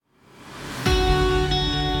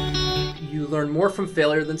learn more from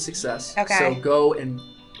failure than success. Okay. So go and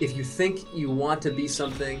if you think you want to be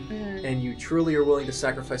something and you truly are willing to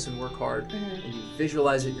sacrifice and work hard and you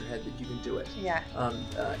visualize it in your head that you can do it. Yeah.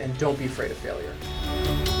 And don't be afraid of failure.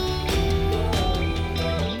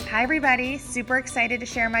 Hi, everybody. Super excited to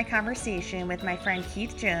share my conversation with my friend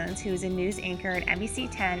Keith Jones, who's a news anchor at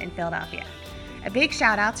NBC10 in Philadelphia. A big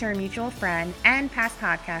shout out to our mutual friend and past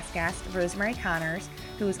podcast guest, Rosemary Connors,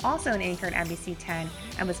 who is also an anchor at NBC10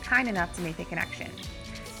 and was kind enough to make the connection.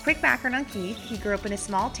 Quick background on Keith. He grew up in a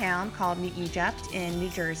small town called New Egypt in New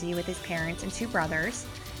Jersey with his parents and two brothers.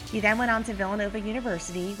 He then went on to Villanova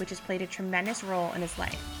University, which has played a tremendous role in his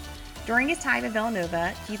life. During his time at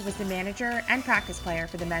Villanova, Keith was the manager and practice player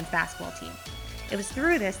for the men's basketball team. It was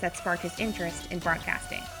through this that sparked his interest in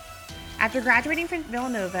broadcasting. After graduating from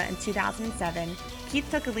Villanova in 2007, Keith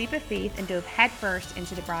took a leap of faith and dove headfirst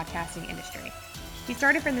into the broadcasting industry. He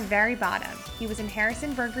started from the very bottom. He was in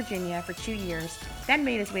Harrisonburg, Virginia for 2 years, then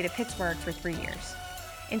made his way to Pittsburgh for 3 years.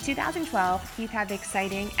 In 2012, Keith had the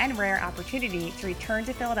exciting and rare opportunity to return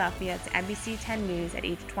to Philadelphia to NBC10 News at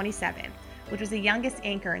age 27, which was the youngest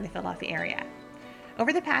anchor in the Philadelphia area.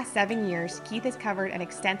 Over the past 7 years, Keith has covered an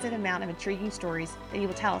extensive amount of intriguing stories that he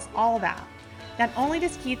will tell us all about. Not only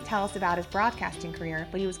does Keith tell us about his broadcasting career,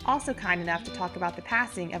 but he was also kind enough to talk about the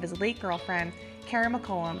passing of his late girlfriend, Karen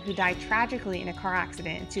McCollum, who died tragically in a car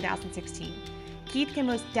accident in 2016. Keith can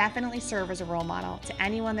most definitely serve as a role model to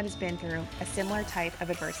anyone that has been through a similar type of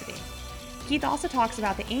adversity. Keith also talks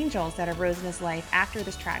about the angels that arose in his life after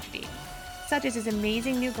this tragedy, such as his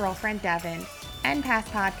amazing new girlfriend, Devin, and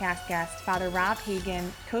past podcast guest, Father Rob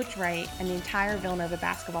Hagan, Coach Wright, and the entire Villanova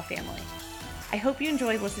basketball family. I hope you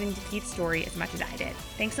enjoyed listening to Keith's story as much as I did.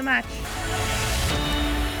 Thanks so much.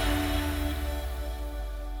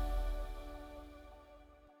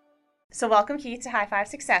 So welcome, Keith, to High Five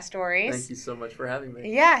Success Stories. Thank you so much for having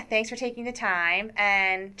me. Yeah, thanks for taking the time.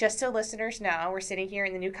 And just so listeners know, we're sitting here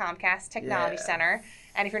in the new Comcast Technology Center.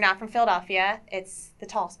 And if you're not from Philadelphia, it's the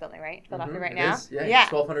tallest building, right? Philadelphia right now? It is. Yeah.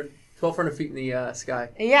 1,200 feet in the sky.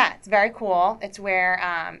 Yeah, it's very cool. It's where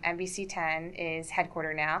NBC10 is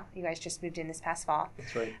headquartered now. You guys just moved in this past fall.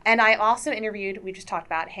 That's right. And I also interviewed, we just talked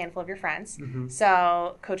about, a handful of your friends. Mm-hmm.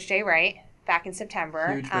 So Coach Jay Wright, back in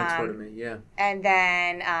September. Huge mentor to me, yeah. And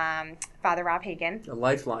then Father Rob Hagan. A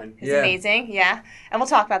lifeline. He's amazing, yeah. And we'll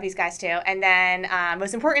talk about these guys too. And then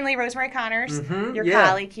most importantly, Rosemary Connors, your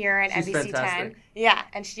colleague here at She's NBC10. fantastic. Yeah,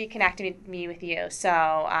 and she connected me with you.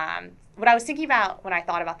 So what I was thinking about when I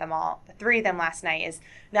thought about them all, the three of them last night, is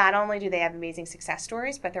not only do they have amazing success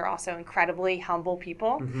stories, but they're also incredibly humble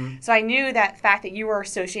people. Mm-hmm. So I knew that the fact that you were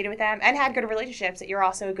associated with them and had good relationships, that you're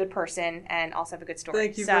also a good person and also have a good story.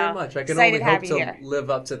 Thank you very much. I can only hope to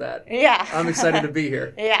live up to that. Yeah. I'm excited to be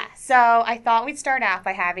here. Yeah. So I thought we'd start out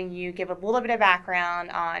by having you give a little bit of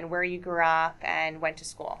background on where you grew up and went to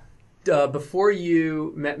school. Before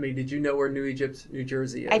you met me, did you know where New Egypt, New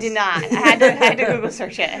Jersey is? I did not. I had to Google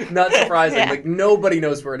search it. Not surprising. Yeah. Like, nobody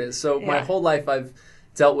knows where it is. So my whole life I've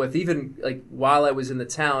dealt with, even like while I was in the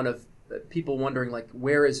town, of people wondering, like,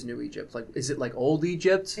 where is New Egypt? Like, is it like old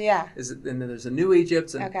Egypt? Yeah. Is it? And then there's a New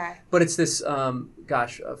Egypt. And, okay. But it's this, a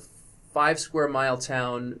 5 square mile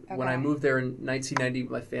town. Okay. When I moved there in 1990,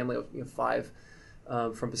 my family of 5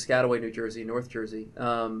 from Piscataway, New Jersey, North Jersey.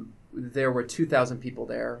 There were 2,000 people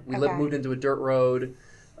there. We moved into a dirt road,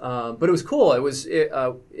 but it was cool. I was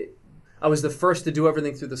the first to do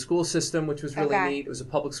everything through the school system, which was really neat. It was a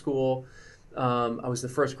public school. I was the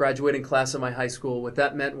first graduating class of my high school. What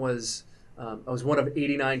that meant was I was one of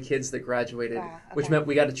 89 kids that graduated, which meant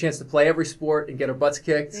we got a chance to play every sport and get our butts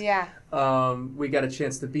kicked. Yeah. We got a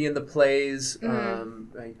chance to be in the plays,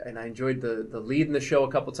 and I enjoyed the lead in the show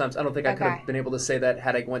a couple times. I don't think I could have been able to say that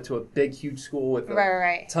had I went to a big, huge school with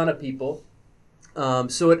a ton of people.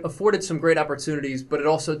 So it afforded some great opportunities, but it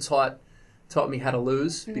also taught me how to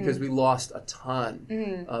lose because we lost a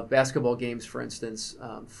ton of basketball games, for instance.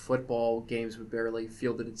 Football games, we barely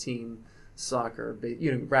fielded a team. Soccer,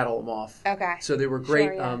 rattle them off. Okay. So they were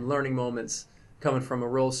great learning moments coming from a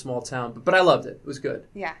real small town. But I loved it. It was good.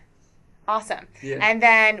 Yeah. Awesome. Yeah. And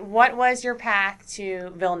then what was your path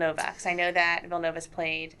to Villanova? Because I know that Villanova's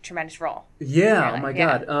played a tremendous role. Yeah. Oh, my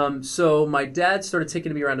God. So my dad started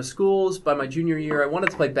taking me around to schools. By my junior year, I wanted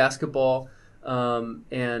to play basketball.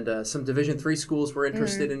 And some Division III schools were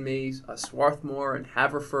interested in me, Swarthmore and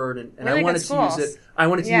Haverford, and really I wanted to use it. I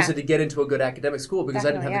wanted to use it to get into a good academic school because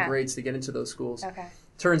I didn't have the grades to get into those schools. Okay.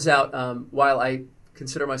 Turns out, while I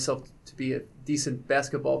consider myself to be a decent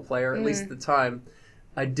basketball player, at least at the time,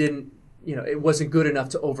 I didn't. It wasn't good enough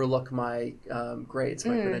to overlook my grades,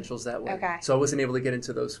 my credentials that way. Okay. So I wasn't able to get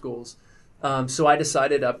into those schools. So I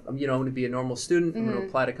decided, I'm going to be a normal student. I'm going to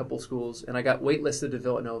apply to a couple schools, and I got waitlisted to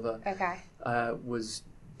Villanova.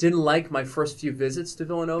 Didn't like my first few visits to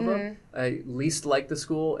Villanova. I least liked the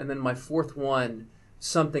school, and then my fourth one,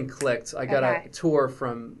 something clicked. I got a tour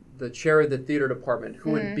from the chair of the theater department,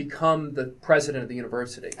 who had become the president of the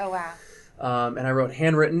university. Oh, wow. And I wrote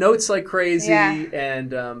handwritten notes like crazy,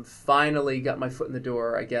 and finally got my foot in the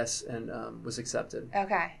door, I guess, and was accepted.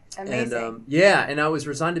 Okay, amazing. And I was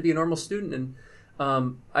resigned to be a normal student, and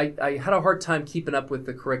I had a hard time keeping up with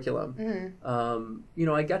the curriculum.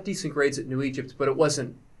 I got decent grades at New Egypt, but it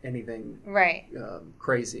wasn't anything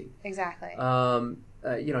crazy. Exactly.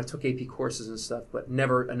 I took AP courses and stuff, but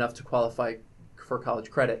never enough to qualify for college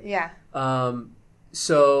credit. Yeah.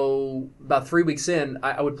 So about 3 weeks in,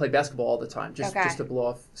 I would play basketball all the time, just to blow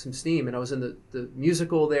off some steam. And I was in the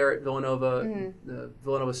musical there at Villanova, the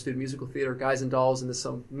Villanova Student Musical Theater, Guys and Dolls, in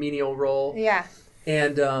some menial role. Yeah.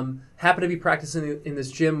 And happened to be practicing in this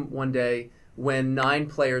gym one day when 9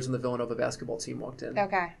 players on the Villanova basketball team walked in.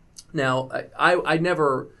 Okay. Now, I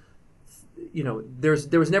never, there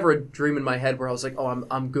was never a dream in my head where I was like, oh,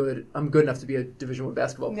 I'm good enough to be a Division I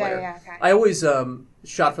basketball player. Yeah, okay. I always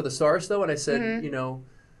shot for the stars, though, and I said,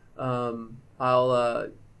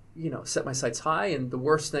 I'll, set my sights high, and the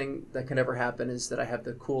worst thing that can ever happen is that I have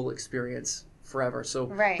the cool experience forever. So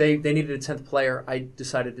they needed a 10th player. I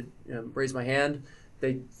decided to raise my hand.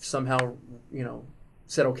 They somehow,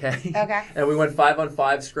 said okay. Okay. And we went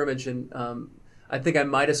 5-on-5 scrimmage, and I think I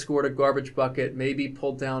might have scored a garbage bucket, maybe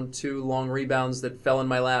pulled down 2 long rebounds that fell in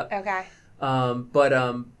my lap. Okay.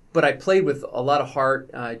 But I played with a lot of heart.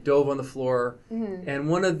 I dove on the floor, and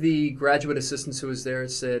one of the graduate assistants who was there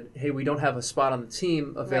said, "Hey, we don't have a spot on the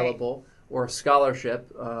team available or a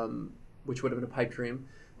scholarship, which would have been a pipe dream,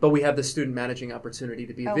 but we have the student managing opportunity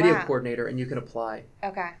to be a video coordinator, and you can apply."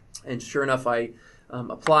 Okay. And sure enough, I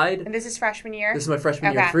applied. And this is freshman year? This is my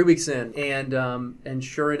freshman year, 3 weeks in. And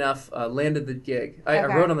sure enough, landed the gig. I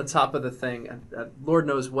wrote on the top of the thing, Lord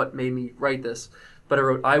knows what made me write this, but I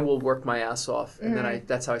wrote, "I will work my ass off." And then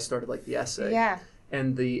that's how I started the essay. Yeah.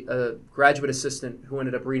 And the graduate assistant who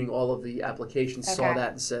ended up reading all of the applications saw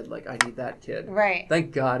that and said, I need that kid. Right.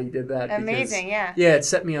 Thank God he did that. Amazing, because, yeah, it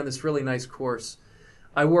set me on this really nice course.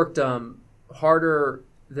 I worked harder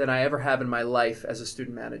than I ever have in my life as a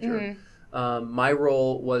student manager. My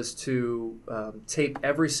role was to tape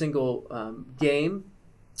every single game.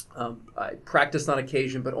 I practiced on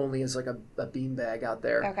occasion, but only as a beanbag out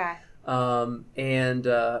there. Okay. And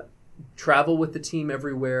travel with the team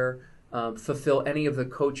everywhere. Fulfill any of the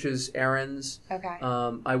coaches' errands. Okay.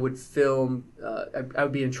 I would film. I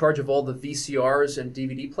would be in charge of all the VCRs and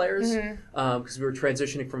DVD players because we were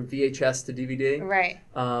transitioning from VHS to DVD. Right.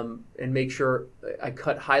 And make sure I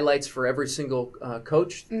cut highlights for every single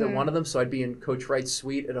coach that wanted them. So I'd be in Coach Wright's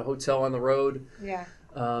suite at a hotel on the road. Yeah.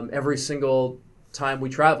 Every single time we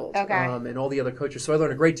traveled. Okay. And all the other coaches. So I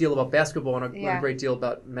learned a great deal about basketball and learned a great deal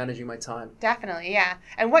about managing my time. Definitely, yeah.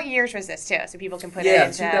 And what years was this, too? So people can put it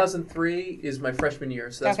into... 2003 is my freshman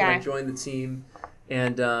year. So that's when I joined the team.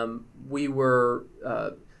 And we were...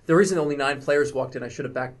 the reason only 9 players walked in, I should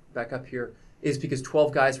have back up here, is because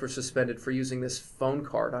 12 guys were suspended for using this phone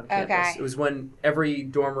card on campus. Okay. It was when every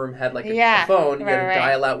dorm room had a phone. You had to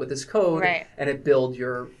dial out with this code, and it billed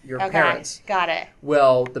your parents. Got it.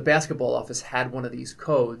 Well, the basketball office had one of these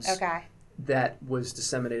codes that was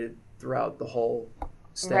disseminated throughout the whole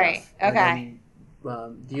staff. Right, okay.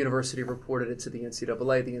 And the university reported it to the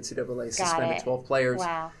NCAA. The NCAA suspended 12 players.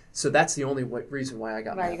 Wow. So that's the only reason why I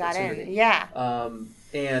got my opportunity. In. Yeah.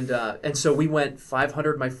 And so we went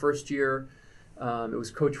 500 my first year. It was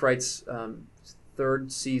Coach Wright's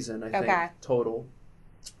 3rd season, I think, total.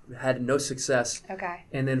 Had no success. Okay.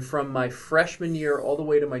 And then from my freshman year all the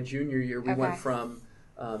way to my junior year, we went from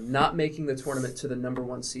not making the tournament to the number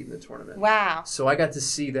 1 seed in the tournament. Wow. So I got to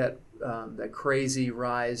see that crazy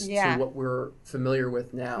rise to what we're familiar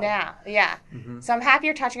with now. Yeah. So I'm happy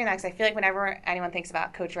you're touching on that because I feel like whenever anyone thinks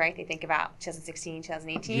about Coach Wright, they think about 2016,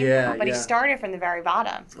 2018. Yeah, but he started from the very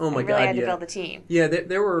bottom. Oh my God, God, really had to build the team. Yeah,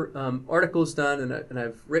 there were articles done, and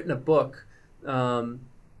I've written a book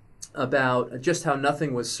about just how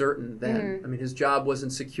nothing was certain then. I mean, his job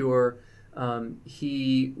wasn't secure.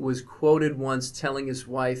 He was quoted once telling his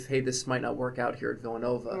wife, "Hey, this might not work out here at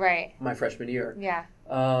Villanova." Right. My freshman year. Yeah.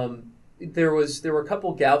 There were a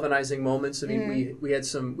couple galvanizing moments. I mean,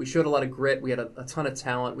 we showed a lot of grit. We had a ton of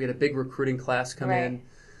talent. We had a big recruiting class come in.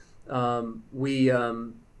 We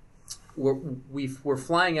were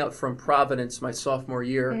flying out from Providence my sophomore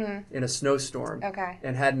year in a snowstorm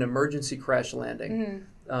and had an emergency crash landing.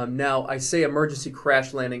 Now, I say emergency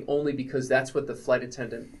crash landing only because that's what the flight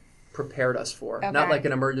attendant prepared us for. Okay. Not like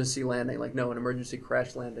an emergency landing, like no, an emergency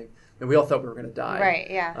crash landing. And we all thought we were going to die. Right,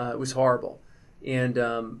 yeah. It was horrible.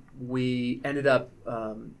 And we ended up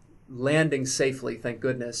landing safely, thank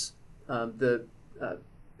goodness. The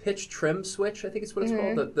pitch trim switch, I think it's what it's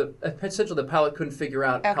called. Essentially, the pilot couldn't figure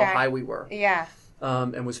out how high we were. Yeah.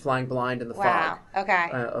 And was flying blind in the fog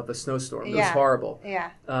of a snowstorm. It was horrible.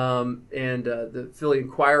 Yeah. And the Philly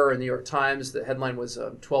Inquirer and New York Times, the headline was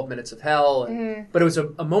 12 Minutes of Hell. And, but it was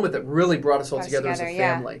a moment that really brought us all together as a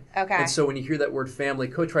family. Yeah. Okay. And so when you hear that word family,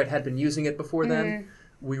 Coach Wright had been using it before then.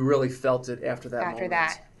 We really felt it after that moment.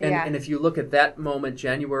 And if you look at that moment,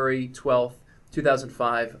 January 12th,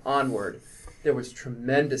 2005 onward, there was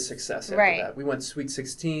tremendous success after that. We went Sweet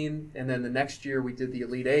 16, and then the next year we did the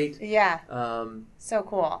Elite Eight. Yeah. So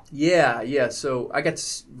cool. Yeah. So I got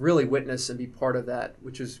to really witness and be part of that,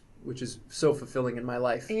 which is so fulfilling in my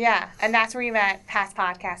life. Yeah, and that's where you met past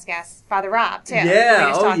podcast guest Father Rob too.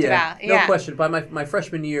 Yeah. About. No question. By my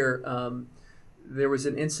freshman year, there was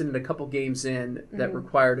an incident a couple games in that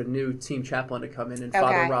required a new team chaplain to come in, and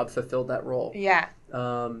Father Rob fulfilled that role. Yeah.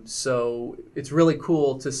 So it's really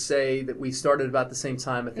cool to say that we started about the same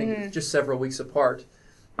time. I think just several weeks apart,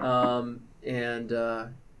 and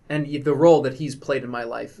the role that he's played in my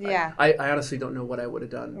life. Yeah. I honestly don't know what I would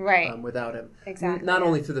have done without him. Exactly. Not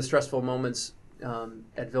only through the stressful moments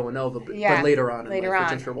at Villanova, but later on in life,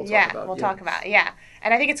 which I'm sure we'll talk about. We'll talk about.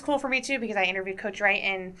 And I think it's cool for me too because I interviewed Coach Wright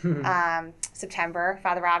in September,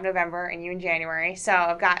 Father Rob November, and you in January. So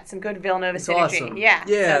I've got some good Villanova synergy. Awesome. Yeah.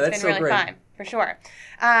 Yeah, so that's it's been really great. fun. For sure.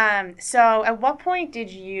 So at what point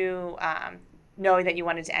did you know that you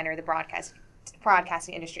wanted to enter the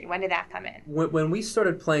broadcasting industry? When did that come in? When we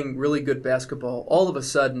started playing really good basketball, all of a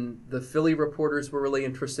sudden the Philly reporters were really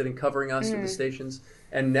interested in covering us with the stations,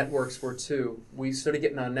 and networks were too. We started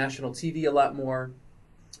getting on national TV a lot more.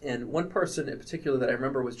 And one person in particular that I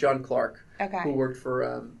remember was John Clark, who worked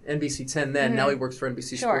for NBC10 then. Now he works for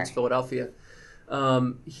NBC Sports Philadelphia.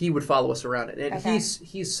 He would follow us around it. And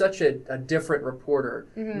he's such a different reporter.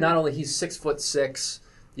 Not only he's 6'6",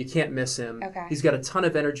 you can't miss him. He's got a ton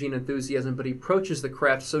of energy and enthusiasm, but he approaches the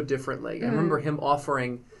craft so differently. I remember him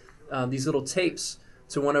offering these little tapes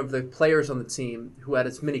to one of the players on the team who had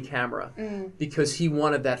his mini camera because he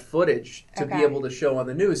wanted that footage to be able to show on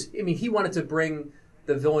the news. I mean, he wanted to bring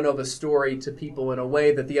the Villanova story to people in a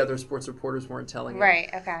way that the other sports reporters weren't telling it.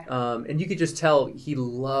 And you could just tell he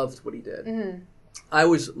loved what he did. I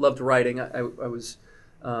always loved writing. I was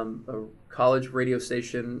a college radio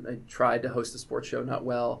station. I tried to host a sports show, not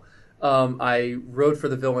well. I wrote for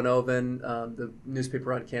the Villanovan, the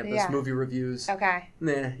newspaper on campus, movie reviews.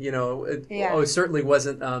 It certainly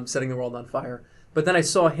wasn't setting the world on fire. But then I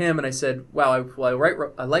saw him and I said, wow,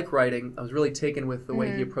 I like writing. I was really taken with the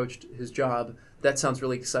way he approached his job. That sounds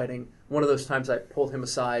really exciting. One of those times I pulled him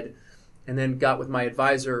aside and then got with my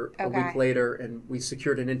advisor a week later, and we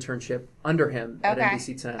secured an internship under him at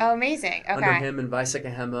NBC10. Oh, amazing. Under him and Vaisa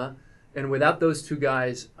Kahema. And without those two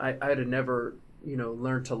guys, I'd have never,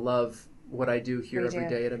 learned to love what I do here every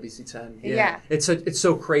day at NBC10. Yeah. It's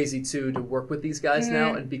so crazy, too, to work with these guys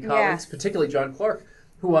now and be colleagues, particularly John Clark,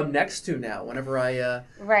 who I'm next to now whenever I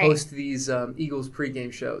host these Eagles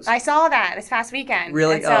pregame shows. I saw that this past weekend.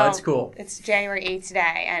 Really? So that's cool. It's January 8th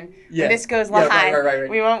today, and when this goes live,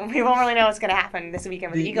 we won't really know what's going to happen this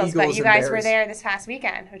weekend with the Eagles, but you guys were there this past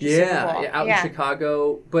weekend, which is super cool. Out in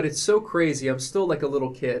Chicago. But it's so crazy. I'm still like a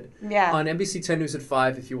little kid. Yeah. On NBC 10 News at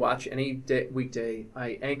 5, if you watch any weekday,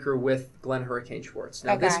 I anchor with Glenn Hurricane Schwartz.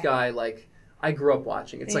 Now, this guy, I grew up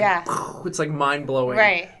watching. It's it's like mind-blowing,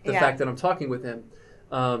 the fact that I'm talking with him.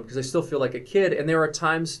 Because I still feel like a kid. And there are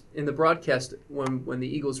times in the broadcast when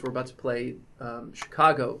the Eagles were about to play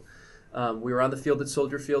Chicago, we were on the field at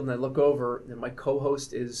Soldier Field, and I look over, and my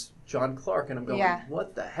co-host is John Clark, and I'm going,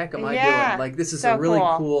 what the heck am I doing? Like, this is a really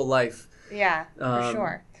cool life. Yeah, for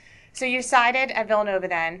sure. So you decided at Villanova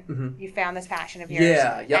then, you found this passion of yours.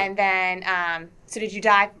 And then, so did you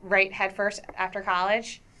dive right head first after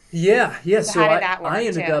college? Yeah. So how did that work, I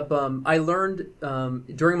ended up, I learned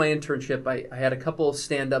during my internship, I had a couple of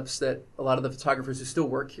stand-ups that a lot of the photographers who still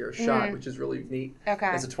work here shot, which is really neat.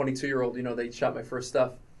 As a 22-year-old, they shot my first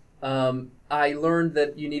stuff. I learned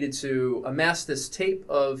that you needed to amass this tape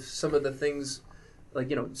of some of the things,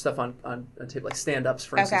 like, stuff on tape, like stand-ups,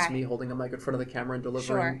 for instance, me holding a mic in front of the camera and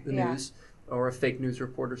delivering the news, or a fake news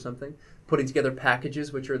report or something. Putting together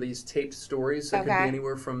packages, which are these taped stories that can be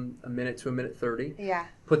anywhere from a minute to a minute 30.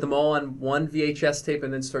 Put them all on one VHS tape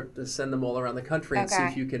and then start to send them all around the country and see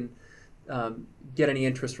if you can get any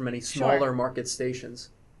interest from any smaller market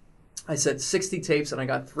stations. I said 60 tapes and I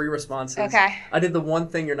got 3 responses. I did the one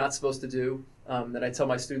thing you're not supposed to do. that I tell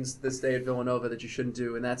my students to this day at Villanova that you shouldn't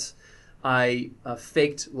do, and that's I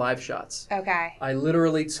faked live shots. Okay. I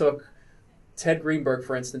literally took Ted Greenberg,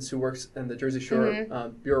 for instance, who works in the Jersey Shore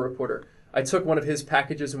bureau reporter. I took one of his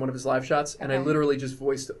packages and one of his live shots, and I literally just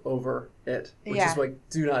voiced over it, which is like,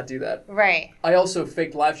 do not do that. Right. I also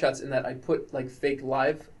faked live shots in that I put like fake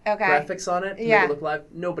live graphics on it to make it look live.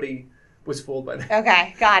 Nobody was fooled by that.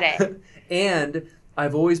 Okay, got it. And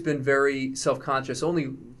I've always been very self-conscious.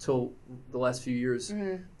 Only till the last few years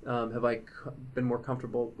have I been more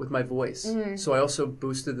comfortable with my voice. So I also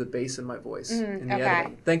boosted the bass in my voice in the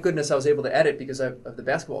editing. Thank goodness I was able to edit because of the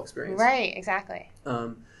basketball experience. Right, exactly.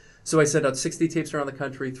 So I sent out 60 tapes around the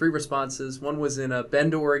country, 3 responses. One was in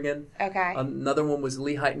Bend, Oregon. Okay. Another one was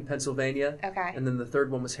Lehighton, Pennsylvania. Okay. And then the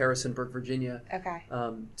third one was Harrisonburg, Virginia. Okay.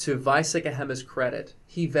 To Vi Sikahema's credit,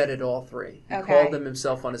 he vetted all 3. He called them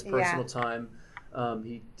himself on his personal time.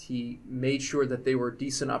 He made sure that they were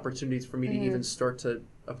decent opportunities for me to even start to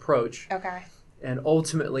approach. Okay. And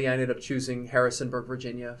ultimately, I ended up choosing Harrisonburg,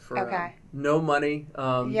 Virginia for no money.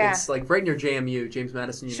 It's like right near JMU, James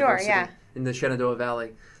Madison University, in the Shenandoah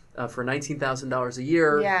Valley. For $19,000 a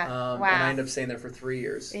year, and I ended up staying there for 3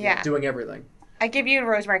 years, doing everything. I give you and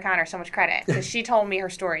Rosemary Connor so much credit because she told me her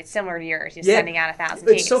story. It's similar to yours. You're sending out 1,000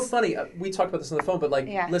 tapes. It's so funny. We talked about this on the phone, but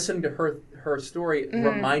listening to her story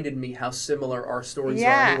reminded me how similar our stories are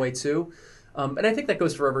anyway too. And I think that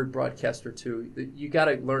goes for every broadcaster too. You got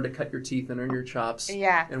to learn to cut your teeth and earn your chops.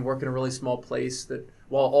 And work in a really small place. That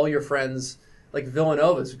while all your friends, like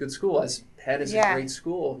Villanova is a good school, as Penn is a great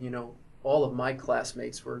school, you know. All of my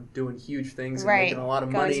classmates were doing huge things and making a lot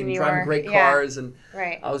of money and driving great cars. And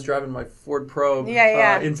I was driving my Ford Probe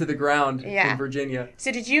into the ground in Virginia.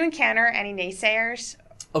 So did you encounter any naysayers?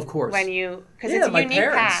 Of course. Because it's a unique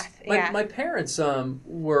path. My parents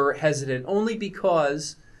were hesitant only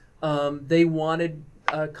because they wanted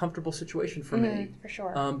a comfortable situation for me. For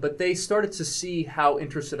sure. But they started to see how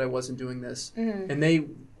interested I was in doing this. And they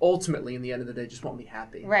ultimately, in the end of the day, just want me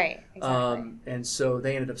happy. Right, exactly. And so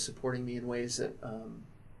they ended up supporting me in ways that,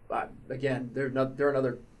 again,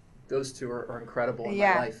 those two are incredible in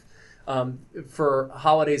my life. For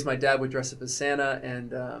holidays, my dad would dress up as Santa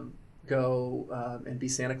and go and be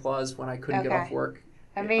Santa Claus when I couldn't get off work.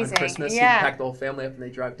 Amazing. On Christmas, he'd pack the whole family up and they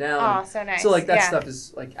drive down. Oh, so nice. So like that stuff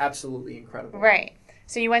is like absolutely incredible. Right.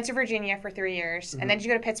 So you went to Virginia for 3 years, and then did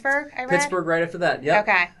you go to Pittsburgh, I read? Pittsburgh right after that, yeah.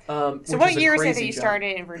 Okay. So what year was it that you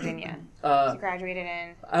started in Virginia? You graduated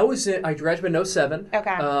in? I graduated in 2007. Okay.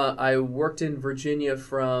 I worked in Virginia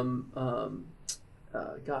from,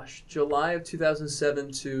 July of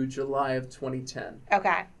 2007 to July of 2010.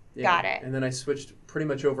 Okay. Yeah. Got it. And then I switched pretty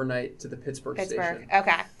much overnight to the Pittsburgh station.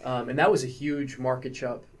 Okay. And that was a huge market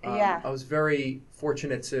jump. I was very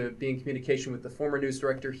fortunate to be in communication with the former news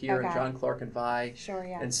director here, and John Clark and Vi. Sure,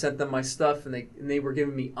 and sent them my stuff, and they were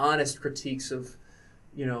giving me honest critiques of,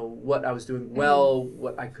 you know, what I was doing well,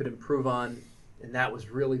 what I could improve on, and that was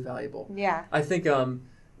really valuable. Yeah. I think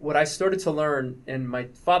what I started to learn, and my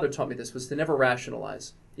father taught me this, was to never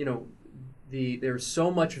rationalize. You know, there's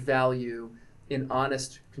so much value in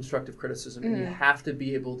honest, constructive criticism, and you have to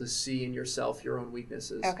be able to see in yourself your own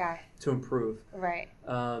weaknesses to improve. Right.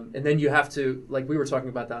 And then you have to, like we were talking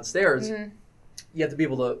about downstairs, you have to be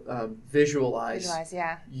able to visualize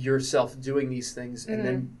yourself doing these things, and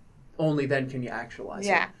then only then can you actualize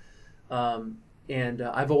it. And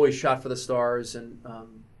I've always shot for the stars, and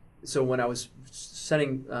so when I was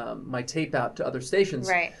sending my tape out to other stations,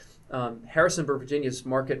 Harrisonburg, Virginia's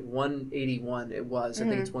market 181. It was. I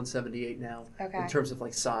think it's 178 now in terms of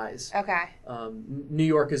like size. Okay. New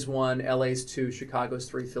York is 1, LA's 2, Chicago's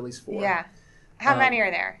 3, Philly's 4. Yeah. How many are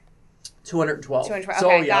there? 212. 212. So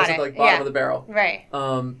okay, I was at like bottom of the barrel. Right.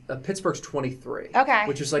 Pittsburgh's 23. Okay.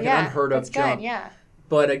 Which is like an unheard of jump. Good, yeah.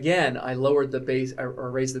 But again, I lowered the bass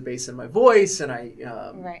or raised the bass in my voice, and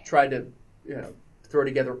I tried to throw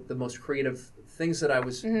together the most creative things that I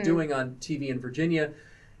was doing on TV in Virginia.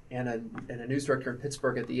 And a news director in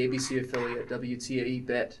Pittsburgh at the ABC affiliate, WTAE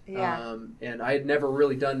BIT. And I had never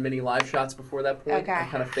really done many live shots before that point. I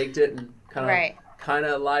kind of faked it and kind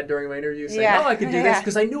of lied during my interview, saying, "Oh, I could do this,"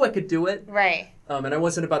 because I knew I could do it. Right. And I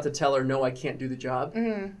wasn't about to tell her, "No, I can't do the job."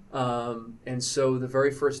 And so the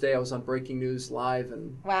very first day, I was on Breaking News Live,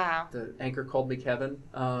 and the anchor called me Kevin.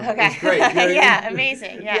 It was great.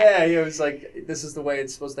 Amazing. Yeah, it was like, this is the way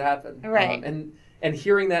it's supposed to happen. Right. And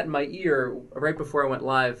hearing that in my ear, right before I went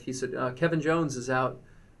live, he said, Kevin Jones is out.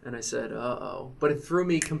 And I said, uh-oh. But it threw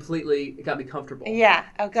me completely, it got me comfortable. Yeah,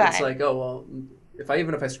 oh, good. So it's like, oh, well, if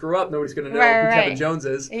I screw up, nobody's going to know who Kevin Jones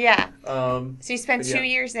is. Yeah. So you spent 2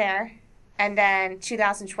 years there. And then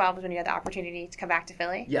 2012 was when you had the opportunity to come back to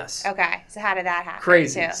Philly? Yes. Okay. So how did that happen?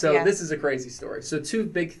 Crazy. Too? So this is a crazy story. So two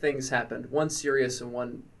big things happened, one serious and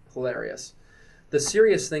one hilarious. The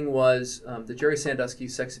serious thing was the Jerry Sandusky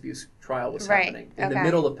sex abuse trial was happening in the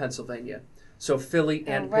middle of Pennsylvania. So Philly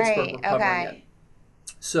and Pittsburgh were covering it.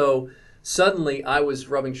 So suddenly I was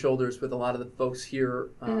rubbing shoulders with a lot of the folks here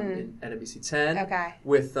at NBC10,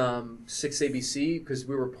 with 6ABC, because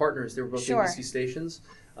we were partners. They were both ABC stations.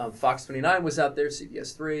 Fox 29 was out there,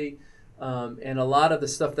 CBS 3. And a lot of the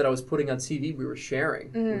stuff that I was putting on TV, we were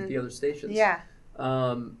sharing with the other stations. Yeah.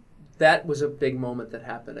 That was a big moment that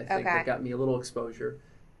happened, I think, that got me a little exposure.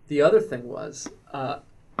 The other thing was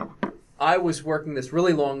I was working this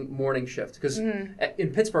really long morning shift because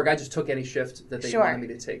in Pittsburgh, I just took any shift that they wanted me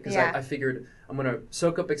to take because I figured I'm going to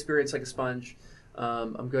soak up experience like a sponge.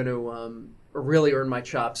 I'm going to really earn my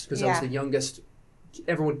chops because I was the youngest.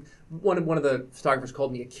 One of the photographers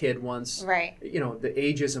called me a kid once. Right. You know, the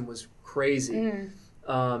ageism was crazy. And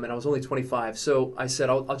I was only 25. So I said,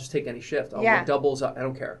 I'll just take any shift. I'll work doubles. I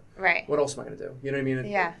don't care. Right. What else am I going to do? You know what I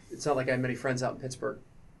mean? It's not like I have many friends out in Pittsburgh.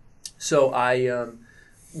 So I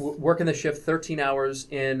working the shift 13 hours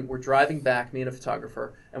in. We're driving back, me and a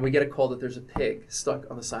photographer, and we get a call that there's a pig stuck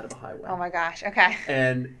on the side of a highway. Oh, my gosh. Okay.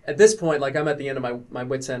 And at this point, like, I'm at the end of my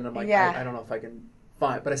wit's end. I'm like, I don't know if I can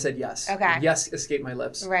find, but I said yes. Okay. Yes escaped my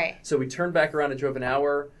lips. Right. So we turned back around and drove an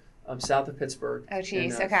hour south of Pittsburgh. Oh,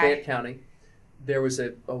 geez. In Fayette County. There was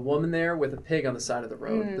a woman there with a pig on the side of the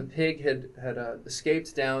road. The pig had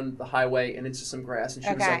escaped down the highway and into some grass. And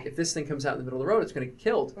she was like, if this thing comes out in the middle of the road, it's going to get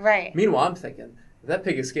killed. Right. Meanwhile, I'm thinking, if that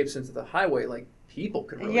pig escapes into the highway, like, people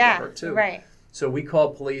could really get hurt too. Right. So we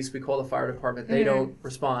call police, we call the fire department. They don't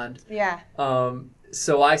respond. Yeah.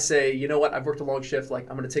 So I say, you know what? I've worked a long shift. Like,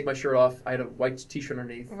 I'm going to take my shirt off. I had a white T-shirt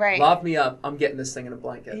underneath. Right. Lob me up. I'm getting this thing in a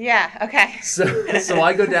blanket. Yeah. Okay. So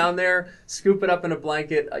I go down there, scoop it up in a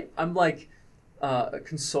blanket. I'm like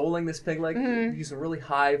consoling this pig, like using a really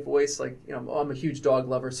high voice. Like, you know, I'm a huge dog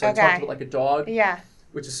lover, so I talked to it like a dog. Yeah.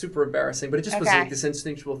 Which is super embarrassing, but it just was like this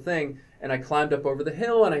instinctual thing. And I climbed up over the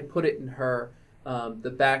hill and I put it in her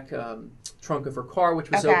the back trunk of her car, which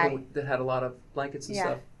was open, that had a lot of blankets and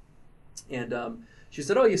stuff. And she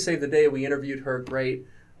said, "Oh, you saved the day. We interviewed her, great."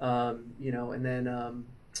 You know, and then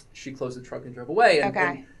she closed the trunk and drove away.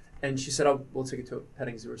 And she said, "Oh, we'll take it to a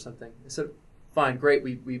petting zoo or something." I said, "Fine, great."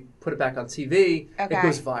 We put it back on TV. It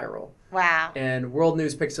goes viral. Wow. And World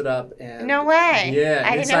News picks it up. And no way.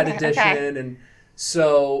 Yeah, Inside Edition. And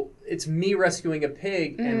so it's me rescuing a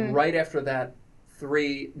pig, and right after that,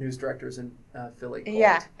 3 news directors in Philly called.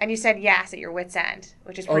 Yeah, and you said yes at your wit's end,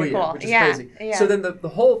 which is pretty cool. Which is crazy. Yeah. So then the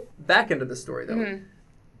whole back end of the story, though,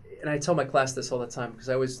 and I tell my class this all the time because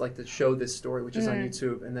I always like to show this story, which is on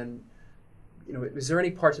YouTube, and then, you know, is there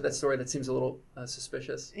any parts of that story that seems a little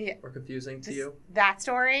suspicious or confusing to you? That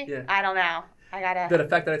story? Yeah. I don't know. I gotta. The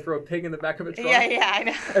fact that I throw a pig in the back of a trunk? Yeah, I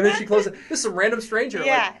know. And then she closes it. This is some random stranger.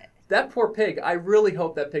 Yeah. Like, that poor pig, I really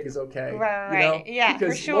hope that pig is okay. Right. You know? Yeah,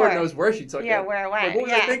 because for sure. Lord knows where she took it. Yeah, where it went. Like, what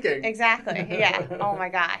was I thinking? Exactly. Yeah. Oh, my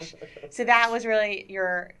gosh. So that was really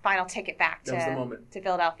your final ticket back to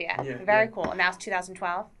Philadelphia. Yeah, Very cool. And that was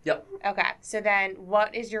 2012? Yep. Okay. So then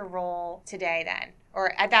what is your role today then?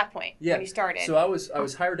 Or at that point, when you started? So I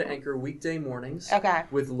was hired to anchor weekday mornings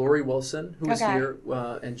with Lori Wilson, who was here,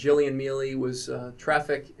 and Jillian Mealy was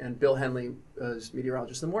traffic, and Bill Henley was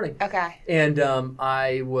meteorologist in the morning. Okay. And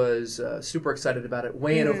I was super excited about it.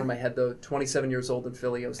 Way in over my head, though. 27 years old in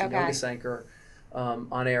Philly. I was the youngest anchor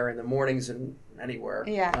on air in the mornings and anywhere.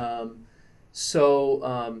 Yeah.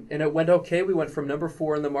 And it went okay. We went from number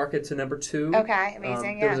 4 in the market to number 2. Okay,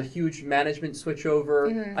 amazing. There was a huge management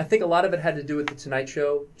switchover. I think a lot of it had to do with the Tonight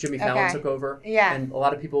Show. Jimmy Fallon took over. Yeah. And a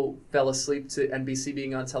lot of people fell asleep to NBC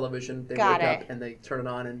being on television. They wake up and they turn it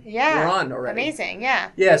on and we're on already. Amazing, yeah.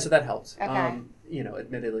 Yeah, so that helped. Okay. You know,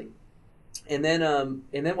 admittedly. And then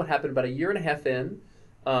what happened about a year and a half in,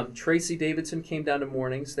 Tracy Davidson came down to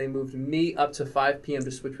mornings. They moved me up to 5 p.m.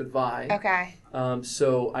 to switch with Vi. Okay.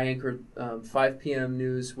 So I anchored 5 p.m.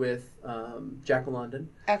 news with Jack London.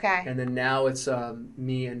 Okay. And then now it's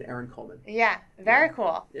me and Erin Coleman. Yeah. Very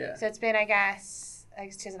cool. Yeah. So it's been, I guess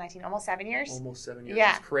 2019, almost 7 years? Almost 7 years.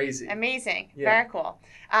 Yeah. It's crazy. Amazing. Yeah. Very cool.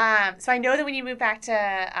 So I know that when you moved back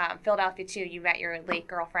to Philadelphia, too, you met your late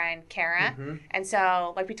girlfriend, Kara. And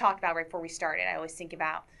so, like we talked about right before we started, I always think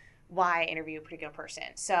about why interview a particular person.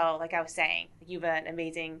 So, like I was saying, you have an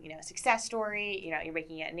amazing, success story. You're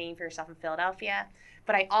making a name for yourself in Philadelphia.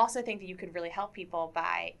 But I also think that you could really help people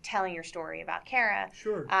by telling your story about Kara.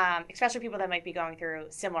 Sure. Especially people that might be going through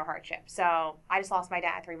similar hardship. So, I just lost my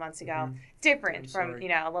dad 3 months ago. It's different from,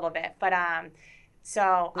 a little bit. But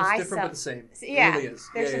So it's different but the same. Yeah, it really is.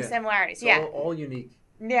 There's some similarities. It's all unique.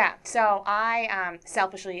 Yeah. So I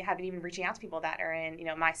selfishly have been even reaching out to people that are in,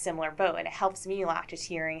 my similar boat, and it helps me a lot just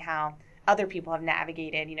hearing how other people have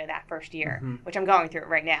navigated, that first year, which I'm going through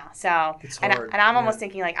right now. So, it's hard. And I'm almost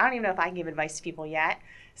thinking like, I don't even know if I can give advice to people yet.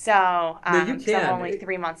 So, no, you can. I'm only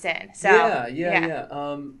 3 months in. So yeah.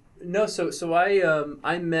 No, so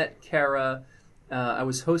I met Kara. I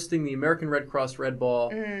was hosting the American Red Cross Red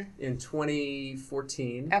Ball in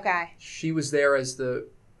 2014. Okay. She was there as the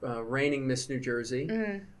reigning Miss New Jersey.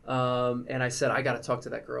 And I said, I got to talk to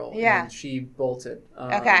that girl. Yeah. And she bolted.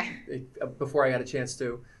 Before I got a chance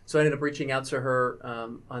to. So I ended up reaching out to her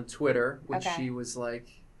on Twitter, which she was like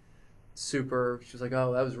super. She was like,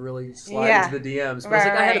 oh, that was really sliding to the DMs. But I was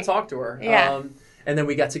like, I had to talk to her. Yeah. And then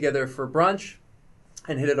we got together for brunch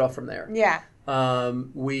and hit it off from there. Yeah.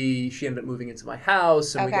 She ended up moving into my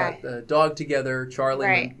house, and we got the dog together,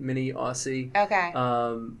 Charlie, mini Aussie. Okay.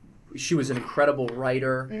 She was an incredible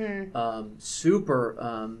writer,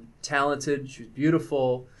 super talented. She was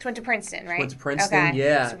beautiful. Went to Princeton, right? Went to Princeton,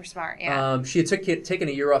 yeah. Super smart, yeah. She had taken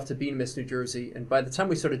a year off to be Miss New Jersey, and by the time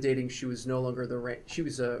we started dating, she was no longer she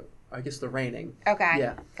was I guess the reigning. Okay.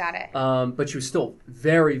 Yeah. Got it. But she was still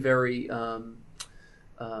very, very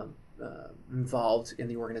involved in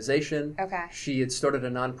the organization. Okay. She had started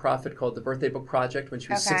a nonprofit called the Birthday Book Project when she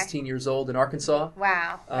was 16 years old in Arkansas.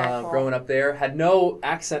 Wow. Cool. Growing up there. Had no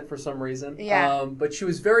accent for some reason. Yeah. But she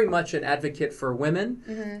was very much an advocate for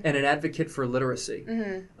women and an advocate for literacy.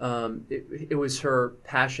 It was her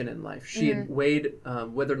passion in life. She had weighed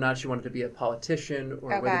whether or not she wanted to be a politician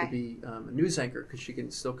or whether to be a news anchor, because she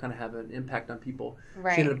can still kind of have an impact on people.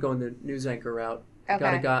 Right. She ended up going the news anchor route.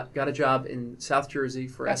 Okay. Got a job in South Jersey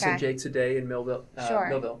for SNJ Today in Millville.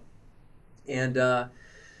 And to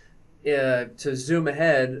zoom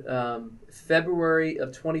ahead, February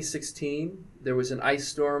of 2016, there was an ice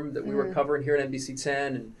storm that we were covering here at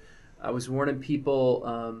NBC10, and I was warning people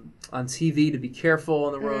on TV to be careful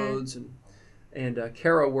on the roads. And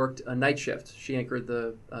Kara worked a night shift. She anchored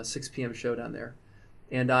the 6 p.m. show down there.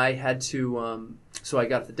 And I had to, so I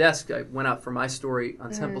got at the desk. I went out for my story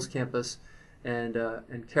on Temple's campus. And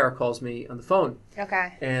Kara calls me on the phone.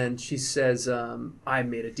 Okay. And she says, I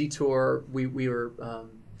made a detour. We were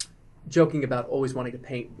joking about always wanting to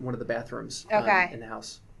paint one of the bathrooms in the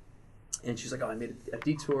house. And she's like, oh, I made a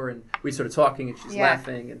detour. And we started talking, and she's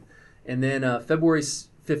laughing. And then February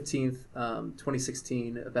 15th,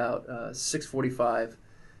 2016, about 6:45,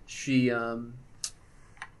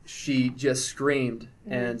 she just screamed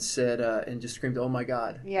and said, oh, my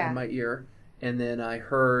God, in my ear. And then I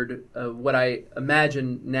heard what I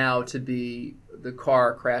imagine now to be the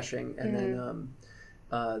car crashing, and then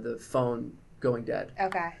the phone going dead.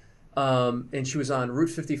 Okay. And she was on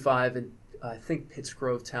Route 55 in, I think,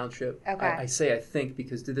 Pittsgrove Township. Okay. I say I think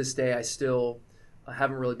because to this day I still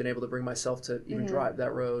haven't really been able to bring myself to even drive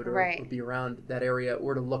that road or be around that area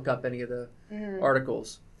or to look up any of the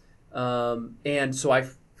articles. And so I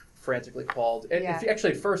frantically called.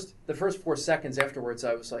 Actually, the first 4 seconds afterwards,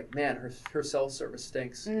 I was like, "Man, her cell service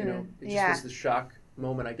stinks." It just was the shock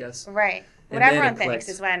moment, I guess. Right. What everyone thinks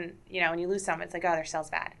is when when you lose someone, it's like, "Oh, their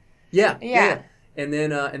cell's bad." Yeah. And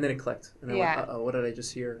then it clicked, and I went, "Uh-oh, what did I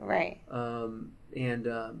just hear?" Right.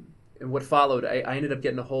 And what followed, I ended up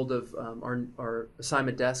getting a hold of our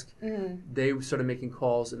assignment desk. They started making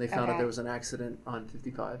calls, and they found out there was an accident on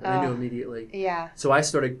 55, and I knew immediately. Yeah. So I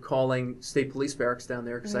started calling state police barracks down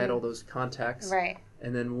there because I had all those contacts. Right.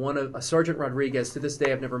 And then a Sergeant Rodriguez, to this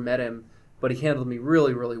day I've never met him, but he handled me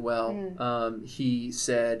really, really well. He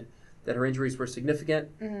said that her injuries were significant,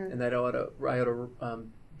 and that I ought to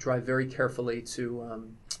drive very carefully to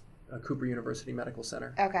Cooper University Medical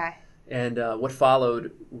Center. Okay. And what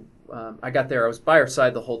followed, I got there. I was by her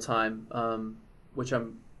side the whole time, which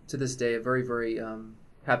I'm, to this day, very, very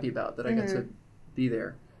happy about, that I got to be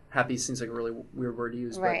there. Happy seems like a really weird word to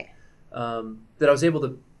use, but that I was able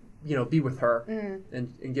to, be with her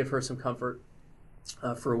and give her some comfort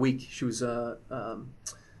for a week. She was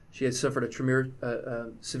she had suffered a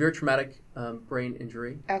severe traumatic brain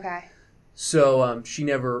injury. Okay. So she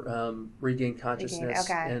never regained consciousness,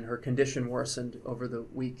 and her condition worsened over the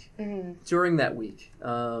week. During that week,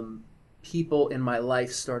 people in my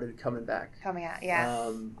life started coming out,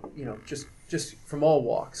 yeah. Just from all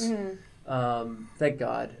walks. Thank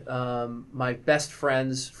God. My best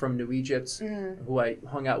friends from New Egypt, who I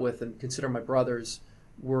hung out with and consider my brothers,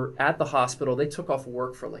 were at the hospital. They took off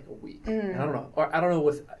work for like a week. And I don't know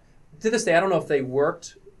if to this day I don't know if they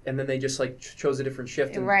worked and then they just like chose a different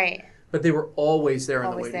shift. Right. But they were always there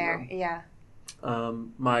in the waiting room. Yeah.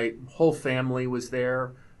 My whole family was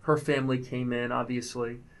there. Her family came in,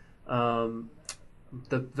 obviously.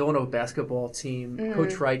 the Villanova basketball team,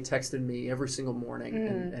 Coach Wright texted me every single morning,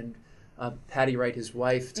 and Patty Wright, his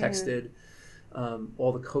wife, texted.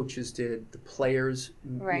 All the coaches did. The players,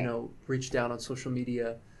 reached out on social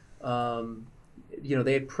media.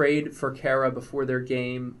 They had prayed for Kara before their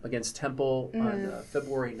game against Temple on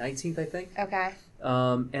February 19th, I think. Okay.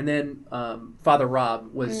 And then Father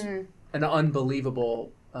Rob was an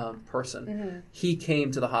unbelievable person. He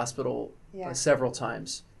came to the hospital several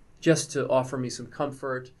times just to offer me some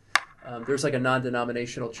comfort. There's like a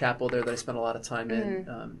non-denominational chapel there that I spent a lot of time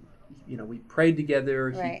in. We prayed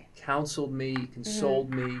together. He counseled me, he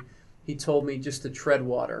consoled me. He told me just to tread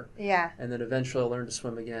water. Yeah. And then eventually I learned to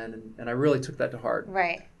swim again, and I really took that to heart.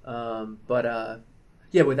 Right.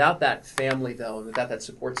 Without that family, though, and without that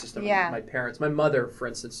support system, my parents, my mother, for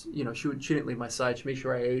instance, she didn't leave my side. She made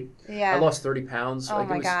sure I ate. Yeah. I lost 30 pounds. Oh,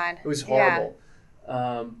 my God. It was horrible.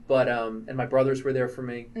 And my brothers were there for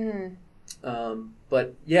me. That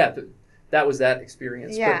was that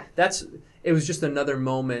experience. Yeah. But it was just another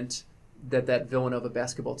moment that Villanova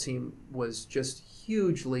basketball team was just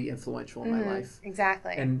hugely influential in my life.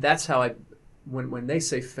 Exactly. And that's how when they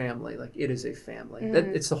say family, like, it is a family.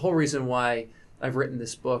 It's the whole reason why I've written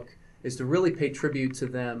this book, is to really pay tribute to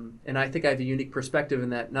them. And I think I have a unique perspective in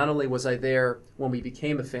that not only was I there when we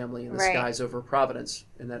became a family in the skies over Providence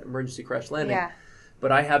in that emergency crash landing,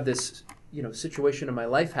 but I have this situation in my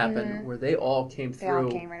life happen where they all came through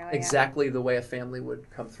exactly the way a family would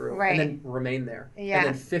come through, and then remain there. Yeah. And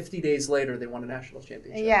then 50 days later, they won a national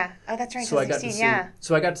championship. Yeah. Oh, that's right. So I got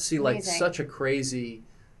to see like such a crazy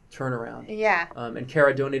turnaround. Yeah. And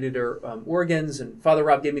Kara donated her organs, and Father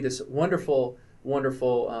Rob gave me this wonderful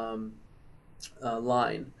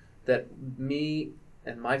line that me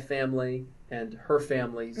and my family and her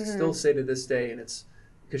family still say to this day, and it's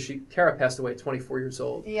because Kara passed away at 24 years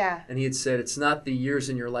old. Yeah. And he had said, it's not the years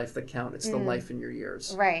in your life that count, it's the life in your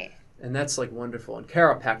years. Right. And that's like wonderful. And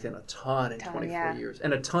Kara packed in a ton in 24 years,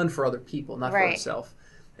 and a ton for other people, not for herself.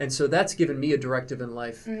 And so that's given me a directive in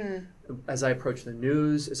life as I approach the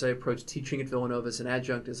news, as I approach teaching at Villanova as an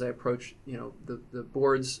adjunct, as I approach the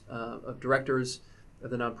boards of directors of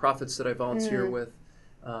the nonprofits that I volunteer with,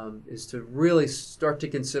 is to really start to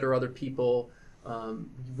consider other people.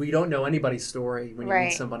 We don't know anybody's story when you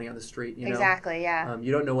meet somebody on the street. Exactly, yeah.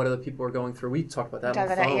 You don't know what other people are going through. We talked about that on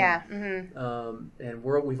the phone. And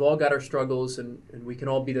we've all got our struggles, and we can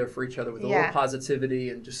all be there for each other with a little positivity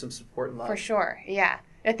and just some support and love. For sure, yeah.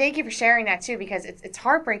 And thank you for sharing that too, because it's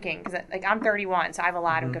heartbreaking. Because I'm 31, so I have a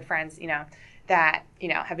lot of good friends, that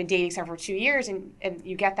have been dating someone for 2 years, and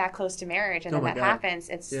you get that close to marriage, and then that happens.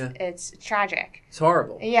 It's tragic. It's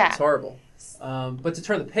horrible. Yeah, it's horrible. But to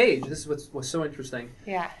turn the page, this is what's so interesting.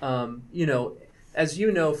 Yeah. As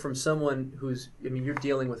you know from someone you're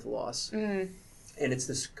dealing with loss, and it's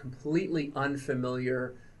this completely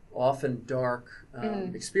unfamiliar, often dark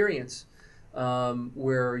experience,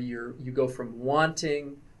 where you go from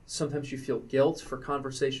wanting. Sometimes you feel guilt for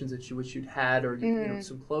conversations that you wish you'd had, or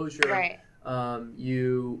some closure. Right.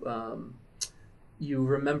 You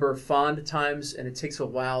remember fond times, and it takes a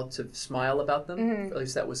while to smile about them. At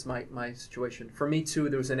least that was my situation. For me too,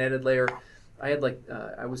 there was an added layer. I had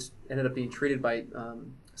ended up being treated by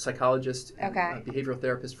psychologist and behavioral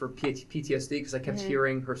therapist for PTSD, because I kept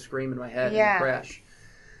hearing her scream in my head in the crash,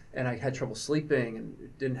 and I had trouble sleeping, and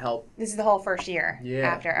it didn't help. This is the whole first year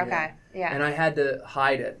after. Okay. Yeah. And I had to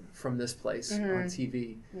hide it from this place on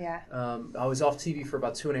TV. Yeah. I was off TV for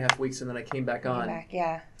about 2.5 weeks, and then I came back on.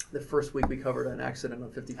 The first week we covered an accident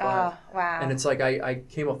on 55. Oh, wow. And it's like I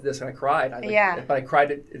came off this and I cried. But I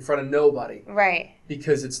cried it in front of nobody. Right.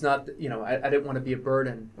 Because it's not, I didn't want to be a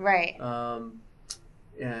burden. Right. While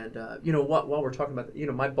we're talking about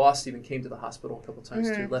my boss even came to the hospital a couple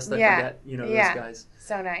times too, lest I forget, those guys.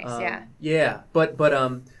 So nice, Yeah. But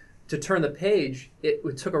to turn the page,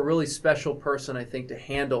 it took a really special person, I think, to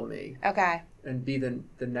handle me. Okay. And be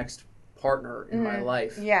the next partner in my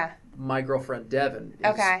life. Yeah. My girlfriend Devin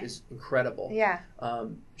is incredible. Yeah.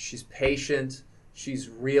 She's patient. She's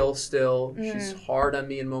real still. She's hard on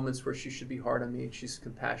me in moments where she should be hard on me, and she's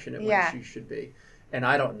compassionate when she should be. And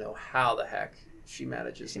I don't know how the heck she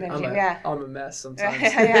manages me. I'm a mess sometimes. You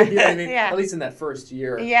know what I mean? Yeah. At least in that first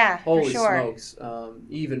year. Yeah. Holy smokes.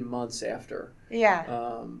 Even months after.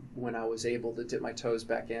 Yeah. When I was able to dip my toes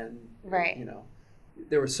back in. Right.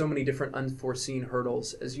 There were so many different unforeseen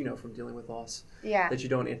hurdles, as you know, from dealing with loss, that you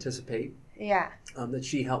don't anticipate. Yeah. That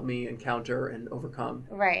she helped me encounter and overcome.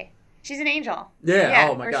 Right. She's an angel. Yeah.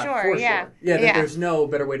 Oh my God. Sure. For sure. Yeah. There's no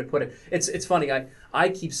better way to put it. It's funny. I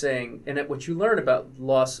keep saying, and what you learn about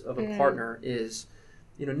loss of a partner is,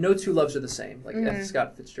 no two loves are the same. Like F.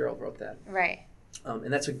 Scott Fitzgerald wrote that. Right.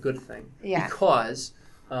 And that's a good thing. Yeah. Because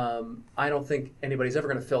I don't think anybody's ever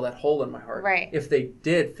going to fill that hole in my heart. Right. If they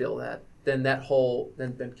did fill that, then that hole,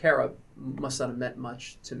 then Kara must not have meant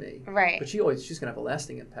much to me. Right. But she's going to have a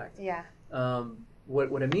lasting impact. Yeah.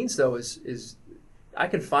 What it means, though, is I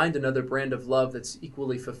can find another brand of love that's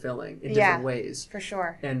equally fulfilling in different ways. For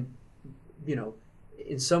sure. And,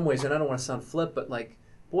 in some ways, and I don't want to sound flip, but like,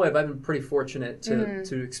 boy, have I been pretty fortunate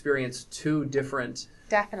to experience two different,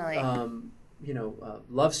 definitely,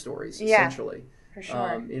 love stories, essentially. For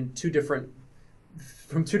sure.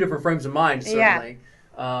 From two different frames of mind, certainly.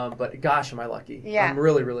 But gosh, am I lucky. Yeah. I'm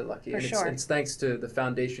really, really lucky. For and sure. it's thanks to the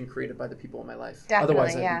foundation created by the people in my life. Definitely,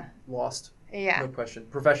 otherwise, I'd be lost. Yeah. No question.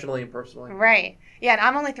 Professionally and personally. Right. Yeah, and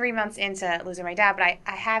I'm only 3 months into losing my dad, but I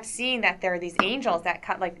have seen that there are these angels that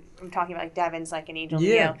come, like I'm talking about, like Devin's like an angel to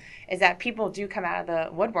you, is that people do come out of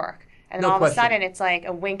the woodwork. And then all of a sudden it's like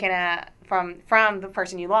a wink and from the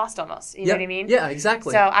person you lost almost. You know what I mean? Yeah,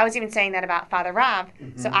 exactly. So I was even saying that about Father Rob.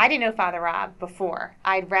 Mm-hmm. So I didn't know Father Rob before.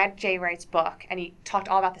 I'd read Jay Wright's book, and he talked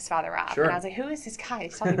all about this Father Rob. Sure. And I was like, who is this guy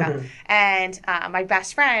he's talking about? And my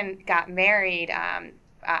best friend got married.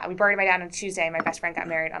 We buried my dad on Tuesday. My best friend got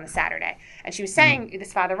married on the Saturday. And she was saying,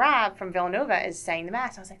 this Father Rob from Villanova is saying the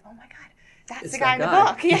Mass. I was like, oh my God. That's the guy in the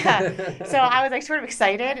book. Yeah. So I was like sort of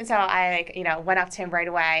excited. And so I went up to him right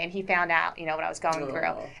away, and he found out, what I was going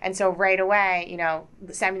through. And so right away,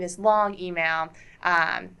 sent me this long email.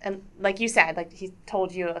 And like you said, like he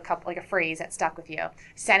told you a phrase that stuck with you.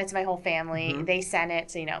 Sent it to my whole family. Mm-hmm. They sent it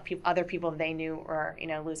to, other people they knew were,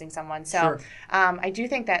 losing someone. So sure. I do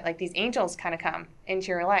think that like these angels kind of come into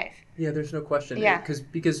your life. Yeah, there's no question. Yeah.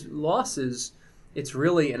 Because loss it's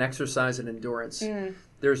really an exercise in endurance. Mm.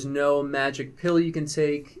 There's no magic pill you can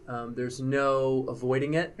take. There's no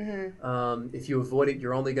avoiding it. Mm-hmm. If you avoid it,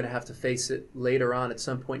 you're only going to have to face it later on at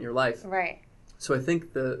some point in your life. Right. So I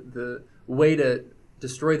think the way to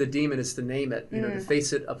destroy the demon is to name it, to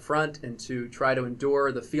face it up front and to try to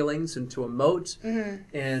endure the feelings and to emote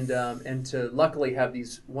and to luckily have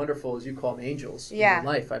these wonderful, as you call them, angels in your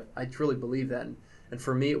life. I truly believe that. And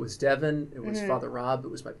for me, it was Devin, it was Father Rob, it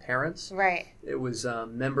was my parents. Right. It was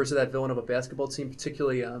members of that Villanova basketball team,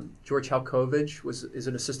 particularly George Halkovich is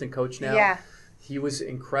an assistant coach now. Yeah. He was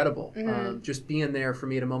incredible. Just being there for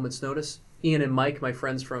me at a moment's notice. Ian and Mike, my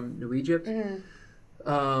friends from New Egypt.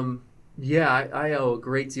 I owe a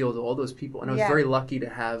great deal to all those people. And I was very lucky to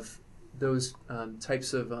have those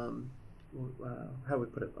types of, how would we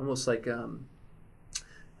put it, almost like...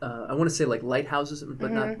 I want to say like lighthouses,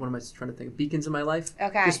 but not, what am I trying to think? Beacons in my life.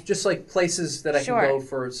 Okay. Just like places that I can go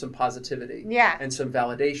for some positivity. Yeah. And some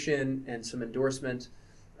validation and some endorsement.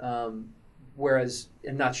 Whereas,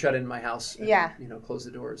 and not shut in my house and, close the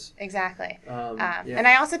doors. Exactly. And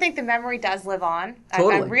I also think the memory does live on.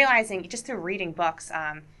 Totally. I'm realizing just through reading books,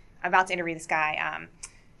 I'm about to interview this guy,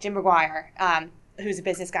 Jim McGuire, who's a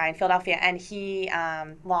business guy in Philadelphia, and he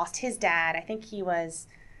lost his dad. I think he was...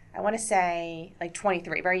 I want to say like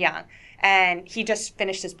 23, very young. And he just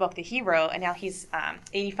finished his book that he wrote, and now he's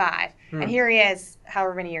 85. And here he is,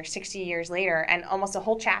 however many years, 60 years later, and almost a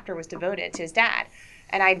whole chapter was devoted to his dad.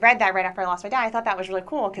 And I read that right after I lost my dad. I thought that was really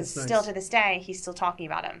cool because still to this day, he's still talking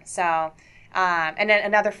about him. So, and then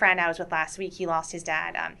another friend I was with last week, he lost his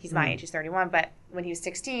dad. He's my age, he's 31, but when he was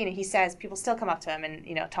 16, and he says people still come up to him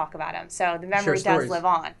and, talk about him. So the memory does live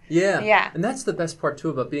on. Yeah. Yeah. And that's the best part, too,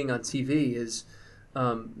 about being on TV is...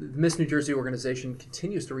 the Miss New Jersey organization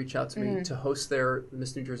continues to reach out to me to host their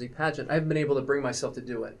Miss New Jersey pageant. I haven't been able to bring myself to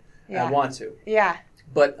do it. Yeah. I want to. Yeah.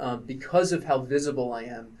 But because of how visible I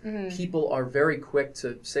am, people are very quick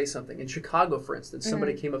to say something. In Chicago, for instance,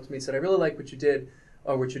 somebody came up to me and said, I really like what you did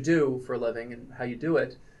or what you do for a living and how you do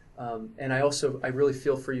it. And I really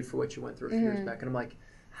feel for you for what you went through a few years back. And I'm like,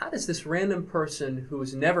 how does this random person who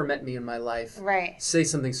has never met me in my life say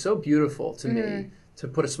something so beautiful to me? To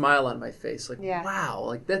put a smile on my face, like wow,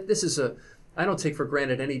 like that. This is I don't take for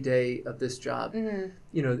granted any day of this job.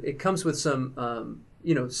 It comes with some,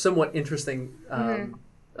 somewhat interesting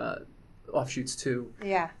offshoots too.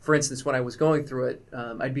 Yeah. For instance, when I was going through it,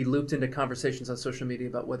 I'd be looped into conversations on social media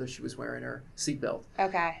about whether she was wearing her seatbelt.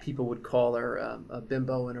 Okay. People would call her a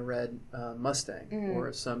bimbo in a red Mustang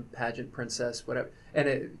or some pageant princess, whatever, and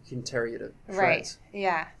it can tear you to shreds. Right.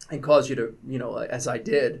 Yeah. And cause you to, as I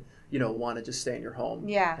did. Want to just stay in your home.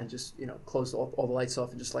 Yeah. And just, close all the lights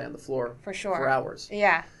off and just lay on the floor. For sure. For hours.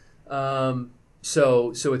 Yeah.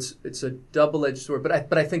 So it's a double-edged sword,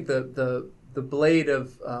 but I think the blade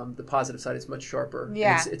of the positive side is much sharper.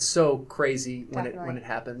 Yeah. And it's so crazy when it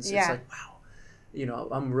happens. Yeah. It's like, wow,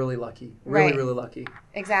 I'm really lucky. Really, really lucky.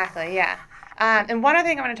 Exactly. Yeah. And one other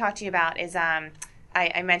thing I want to talk to you about is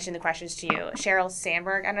I mentioned the questions to you. Sheryl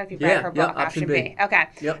Sandberg, I don't know if you've read her book, Option B. Okay.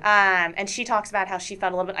 Yep. And she talks about how she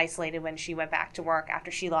felt a little bit isolated when she went back to work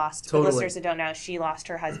after she lost, for listeners that don't know, she lost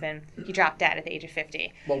her husband. He dropped dead at the age of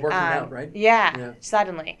 50. While working out, right? Yeah,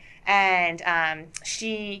 suddenly. And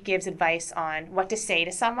she gives advice on what to say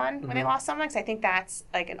to someone when they lost someone, because I think that's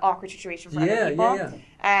like an awkward situation for other people. Yeah.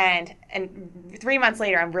 And 3 months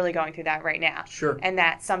later, I'm really going through that right now. Sure. And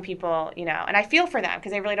that some people, you know, and I feel for them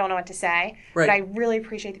because they really don't know what to say. Right. But I really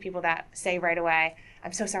appreciate the people that say right away,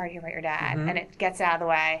 I'm so sorry to hear about your dad. And it gets out of the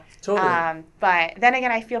way. Totally. But then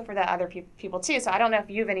again, I feel for the other people too. So I don't know if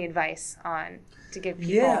you have any advice on to give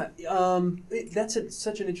people. Yeah, that's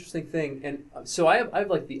such an interesting thing. And so I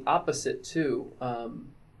have like the opposite too.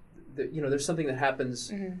 You know, there's something that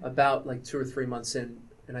happens about like 2 or 3 months in,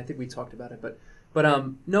 and I think we talked about it, but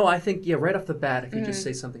no, I think, right off the bat, if you just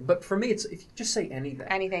say something. But for me, it's if you just say anything.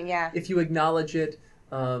 Anything, yeah. If you acknowledge it,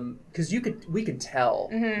 because we can tell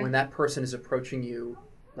when that person is approaching you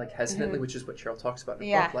like hesitantly, which is what Sheryl talks about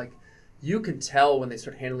in her book. Like, you can tell when they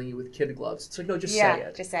start handling you with kid gloves. It's like, no, just say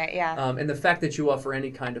it. Just say it, yeah. And the fact that you offer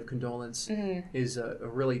any kind of condolence is a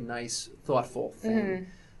really nice, thoughtful thing.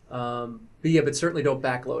 But certainly don't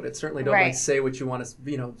backload it. Certainly don't like say what you want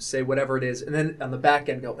to, say whatever it is, and then on the back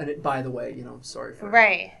end go, by the way, I'm sorry for it.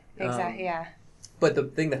 Right. Exactly. Yeah. But the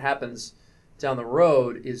thing that happens down the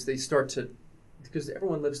road is they start to, because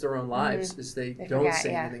everyone lives their own lives, is they don't forget,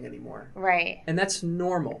 say anything anymore. Right. And that's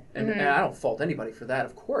normal. And I don't fault anybody for that,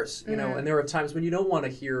 of course. And there are times when you don't want to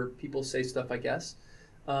hear people say stuff, I guess.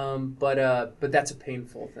 But that's a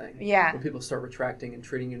painful thing. Yeah. When people start retracting and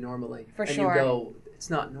treating you normally. For and sure. you go, it's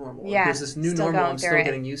not normal. Yeah. There's this new normal I'm still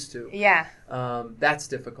getting used to. Yeah. That's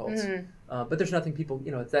difficult. But there's nothing people,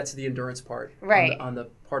 that's the endurance part. Right. On the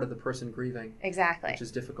part of the person grieving. Exactly. Which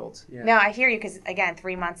is difficult. Yeah. No, I hear you because, again,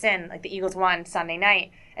 3 months in, like the Eagles won Sunday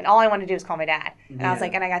night, and all I wanted to do was call my dad. And I was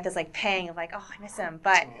like, and I got this like pang of like, oh, I miss him.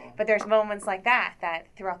 But there's moments like that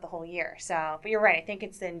throughout the whole year. So, but you're right. I think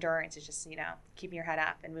it's the endurance. It's just, keeping your head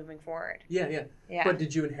up and moving forward. Yeah. But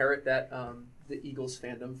did you inherit that, the Eagles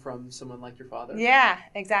fandom from someone like your father? Yeah,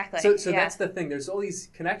 exactly. So that's the thing. There's all these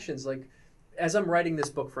connections. Like, as I'm writing this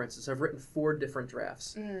book, for instance, I've written 4 different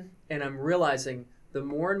drafts. And I'm realizing the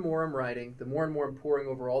more and more I'm writing, the more and more I'm pouring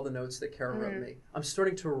over all the notes that Kara wrote me. I'm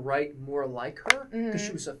starting to write more like her because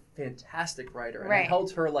she was a fantastic writer. And I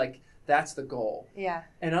held her like, that's the goal. Yeah.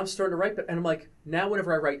 And I'm starting to write, and I'm like, now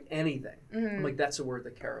whenever I write anything, I'm like, that's a word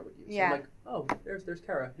that Kara would use. Yeah. I'm like, oh, there's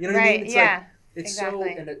Kara. You know what I mean? It's like, it's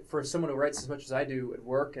exactly. For someone who writes as much as I do at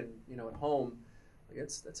work and, at home,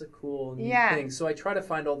 that's a cool neat thing. So I try to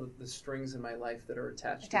find all the strings in my life that are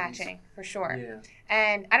attaching for sure. Yeah.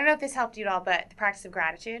 And I don't know if this helped you at all, but the practice of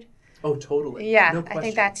gratitude. Oh, totally. Yeah, no question. I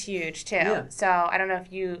think that's huge too. Yeah. So I don't know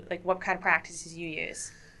if you what kind of practices you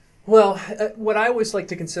use. Well, what I always like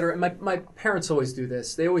to consider, and my parents always do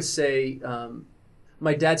this. They always say,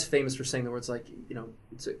 my dad's famous for saying the words like,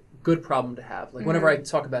 it's a good problem to have. Like whenever I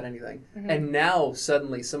talk about anything. And now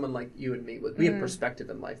suddenly someone like you and me, we have perspective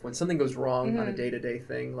in life. When something goes wrong on a day-to-day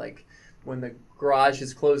thing, like when the garage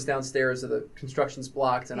is closed downstairs or the construction's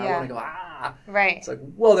blocked and I want to go, Right. It's like,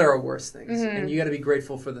 well, there are worse things. And you got to be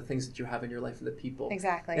grateful for the things that you have in your life and the people.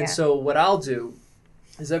 Exactly. And so what I'll do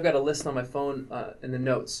is I've got a list on my phone in the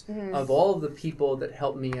notes of all of the people that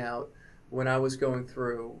helped me out when I was going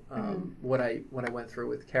through what I went through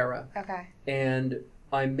with Kara. Okay. And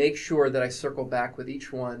I make sure that I circle back with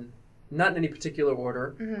each one, not in any particular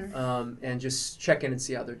order, and just check in and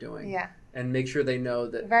see how they're doing. Yeah. And make sure they know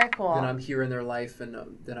that, very cool. that I'm here in their life and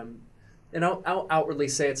that I'm, and I'll outwardly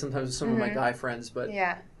say it sometimes with some of my guy friends, but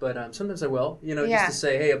sometimes I will, just to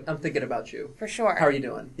say, hey, I'm thinking about you. For sure. How are you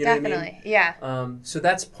doing? You know what I mean? Yeah. So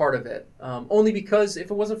that's part of it. Only because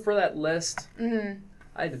if it wasn't for that list,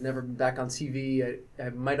 I'd have never been back on TV. I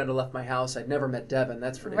might not have left my house. I'd never met Devin.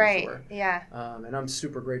 That's for damn sure. Yeah. And I'm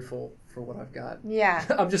super grateful for what I've got. Yeah.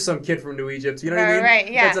 I'm just some kid from New Egypt. You know what I mean?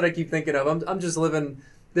 Right. Yeah. That's what I keep thinking of. I'm just living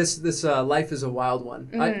this life is a wild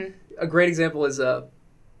one. A great example is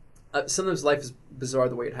sometimes life is bizarre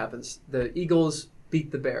the way it happens. The Eagles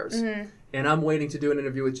beat the Bears, and I'm waiting to do an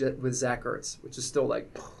interview with Zach Ertz, which is still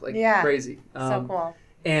like crazy. So cool.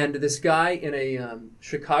 And this guy in a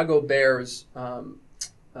Chicago Bears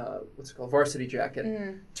what's it called, varsity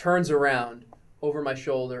jacket, turns around over my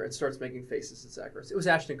shoulder and starts making faces at Zach Ertz. It was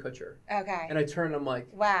Ashton Kutcher. Okay. And I turn and I'm like,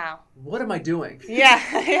 wow, what am I doing?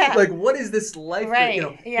 Yeah. Like, what is this life? Right.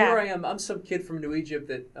 That, here I am. I'm some kid from New Egypt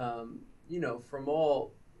that, from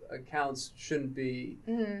all accounts shouldn't be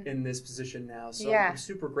in this position now. So I'm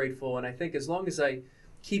super grateful. And I think as long as I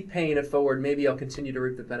keep paying it forward, maybe I'll continue to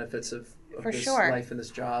reap the benefits of this life and this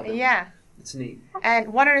job. And, It's neat.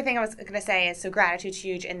 And one other thing I was going to say is, so gratitude's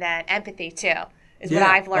huge, and then empathy too is what Yeah.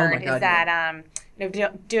 I've learned. Oh my God, is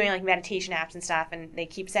that doing like meditation apps and stuff, and they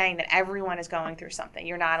keep saying that everyone is going through something.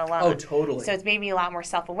 You're not alone. Oh, totally. So it's made me a lot more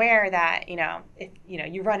self-aware that if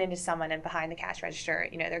you run into someone and behind the cash register,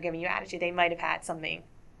 they're giving you attitude, they might have had something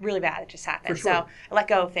really bad that just happened. For sure. So I let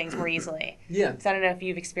go of things more easily. Yeah. So I don't know if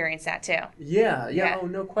you've experienced that too. Yeah. Oh,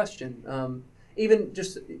 no question. Even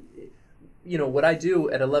just, what I do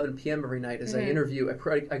at 11 p.m. every night is I interview.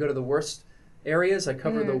 I go to the worst areas. I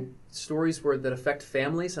cover the stories that affect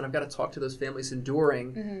families, and I've got to talk to those families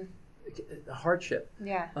enduring hardship.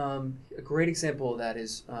 Yeah. A great example of that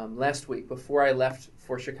is last week, before I left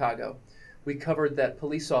for Chicago, we covered that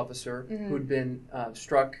police officer who'd been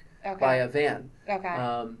struck by a van.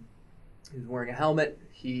 Okay. He was wearing a helmet.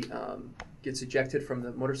 He gets ejected from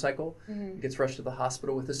the motorcycle, gets rushed to the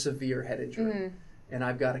hospital with a severe head injury. And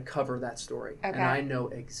I've got to cover that story. Okay. And I know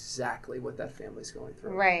exactly what that family's going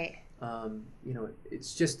through. Right.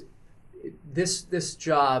 It's just, this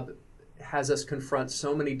job has us confront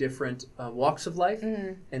so many different walks of life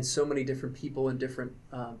and so many different people in different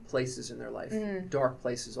places in their life, dark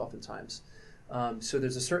places oftentimes. So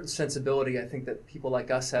there's a certain sensibility I think that people like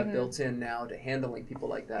us have built in now to handling people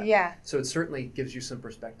like that. Yeah. So it certainly gives you some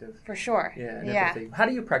perspective. For sure. Yeah, and empathy. How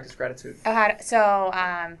do you practice gratitude?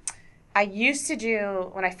 I used to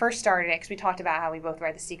do, when I first started it, because we talked about how we both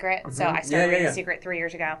read The Secret. So I started reading The Secret 3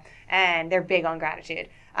 years ago, and they're big on gratitude.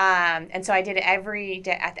 And so I did it every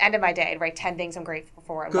day. At the end of my day, I'd write 10 things I'm grateful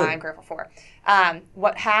for and why I'm grateful for.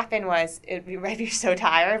 What happened was, it might be so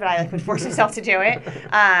tired, but I would force myself to do it.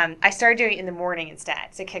 I started doing it in the morning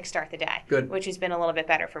instead to kickstart the day, which has been a little bit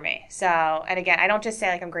better for me. So, and again, I don't just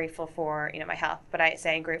say I'm grateful for my health, but I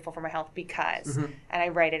say I'm grateful for my health because, and I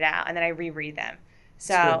write it out, and then I reread them.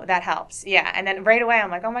 So that helps. Yeah. And then right away I'm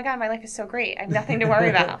like, oh my God, my life is so great. I have nothing to worry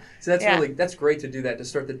about. So that's great to do that, to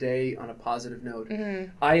start the day on a positive note.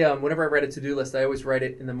 I whenever I write a to-do list, I always write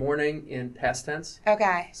it in the morning in past tense.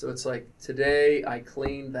 Okay. So it's like, today I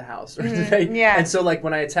cleaned the house, or today. Yeah. And so like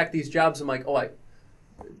when I attack these jobs, I'm like,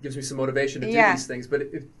 it gives me some motivation to do these things, but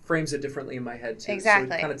it frames it differently in my head too. Exactly.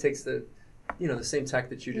 So it kind of takes the same tech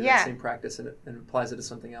that you do, that same practice, and applies it to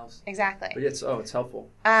something else. Exactly. But it's helpful.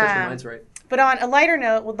 Especially your mind's right. But on a lighter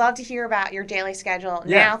note, would love to hear about your daily schedule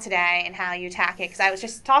now today and how you attack it. Because I was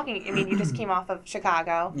just talking, you just came off of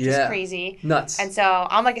Chicago, which is crazy. Nuts. And so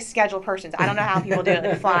I'm like a scheduled person. So I don't know how people do it,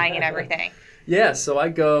 like flying and everything. Yeah, so I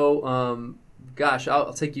go,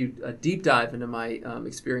 I'll take you a deep dive into my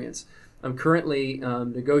experience. I'm currently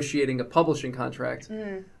negotiating a publishing contract.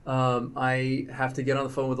 I have to get on the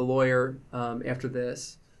phone with a lawyer after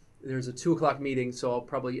this. There's a 2:00 meeting, so I'll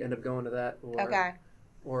probably end up going to that.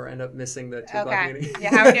 Or end up missing the 2:00 meeting.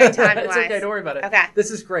 Yeah, how are we doing time-wise? It's okay, don't worry about it. Okay.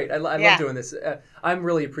 This is great. I love doing this. I'm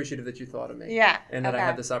really appreciative that you thought of me. Yeah. And that I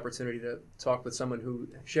have this opportunity to talk with someone who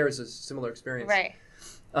shares a similar experience. Right.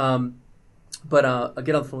 But I'll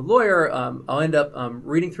get on the phone with a lawyer. I'll end up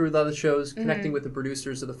reading through the other shows, connecting with the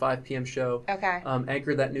producers of the 5 p.m. show. Okay.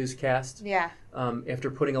 Anchor that newscast. Yeah.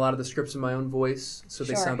 After putting a lot of the scripts in my own voice so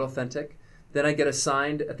they sound authentic. Then I get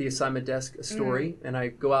assigned at the assignment desk a story, and I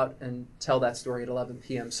go out and tell that story at 11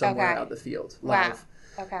 p.m. somewhere out in the field, live.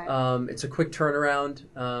 Wow. Okay. It's a quick turnaround,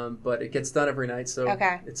 but it gets done every night, so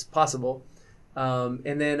it's possible.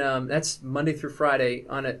 And then that's Monday through Friday.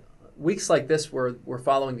 Weeks like this, we're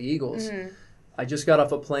following the Eagles. I just got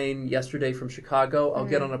off a plane yesterday from Chicago. I'll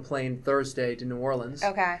get on a plane Thursday to New Orleans,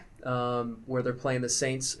 where they're playing the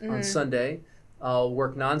Saints on Sunday. I'll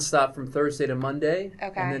work nonstop from Thursday to Monday,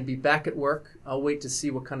 and then be back at work. I'll wait to see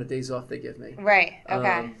what kind of days off they give me. Right.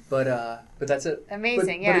 Okay. But that's it.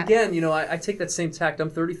 Amazing. But again, I take that same tact. I'm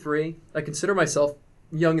 33. I consider myself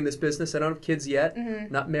young in this business. I don't have kids yet.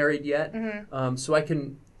 Not married yet. So I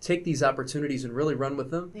can take these opportunities and really run with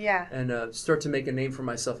them. Yeah. And start to make a name for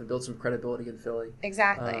myself and build some credibility in Philly.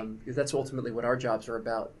 Exactly. Because that's ultimately what our jobs are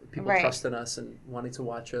about. People trusting us and wanting to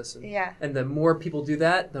watch us. And the more people do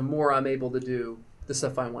that, the more I'm able to do the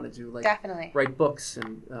stuff I want to do. Like write books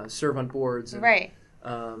and serve on boards.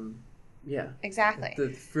 And, yeah. Exactly.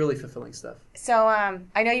 The really fulfilling stuff. So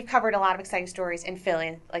I know you've covered a lot of exciting stories in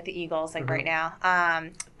Philly, like the Eagles, right now.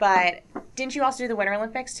 But didn't you also do the Winter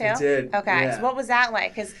Olympics too? I did. Okay. Yeah. So what was that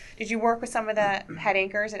like? Because did you work with some of the head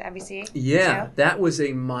anchors at NBC? Yeah, that was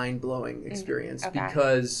a mind-blowing experience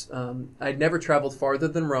because I'd never traveled farther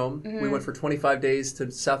than Rome. We went for 25 days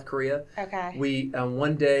to South Korea. Okay. We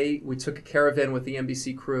one day we took a caravan with the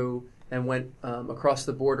NBC crew and went across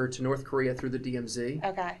the border to North Korea through the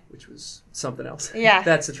DMZ, which was something else. Yeah.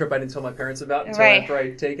 That's a trip I didn't tell my parents about until after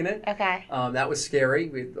I'd taken it. Okay. That was scary.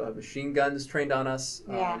 We had machine guns trained on us.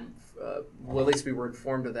 well, at least we were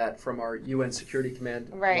informed of that from our UN Security Command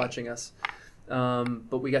watching us.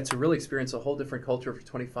 But we got to really experience a whole different culture for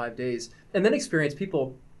 25 days. And then experience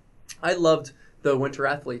people. I loved the winter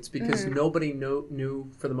athletes because nobody knew,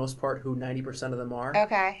 for the most part, who 90% of them are.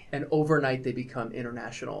 Okay. And overnight they become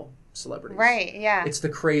international celebrities. Right, yeah. It's the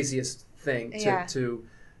craziest thing to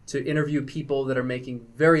interview people that are making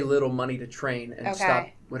very little money to train and stop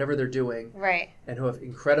whatever they're doing. Right. And who have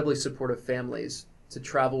incredibly supportive families to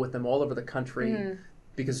travel with them all over the country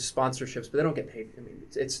because of sponsorships, but they don't get paid. I mean,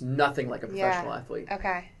 it's nothing like a professional athlete.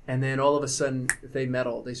 Okay. And then all of a sudden, if they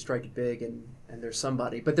medal, they strike it big and they're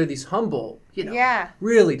somebody. But they're these humble,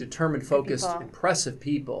 really determined, focused, impressive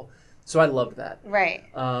people. So I loved that. Right.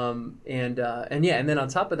 And then on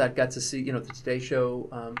top of that, got to see, the Today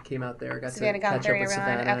Show came out there. Got to catch up with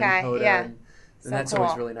Savannah and Hoda. And that's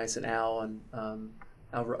always really nice. And Al and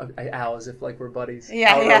Al, as if like we're buddies.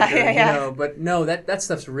 Yeah. But no, that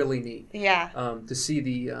stuff's really neat. Yeah. To see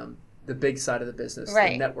the big side of the business,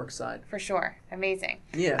 the network side. For sure. Amazing.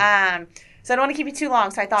 Yeah. So I don't want to keep you too long,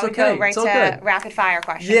 so I thought we'd go right to rapid fire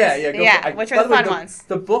questions. Yeah. Which are the fun ones?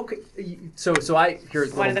 The book. So I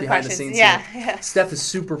here's a little behind the scenes. Yeah. Steph is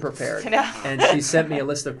super prepared, and she sent me a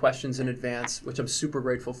list of questions in advance, which I'm super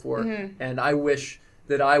grateful for. And I wish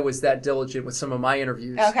that I was that diligent with some of my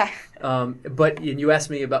interviews. Okay. But you asked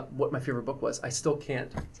me about what my favorite book was. I still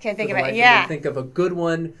can't think of it. Yeah. Think of a good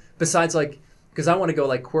one besides because I want to go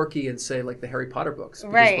like quirky and say like the Harry Potter books.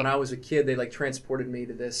 Because when I was a kid, they like transported me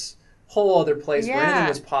to this whole other place where anything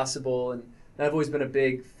was possible, and I've always been a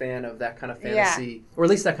big fan of that kind of fantasy, or at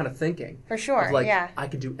least that kind of thinking. For sure, of I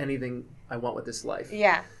could do anything I want with this life.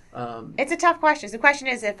 Yeah. It's a tough question. The question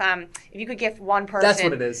is if you could give one person, that's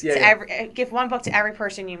what it is. Give one book to every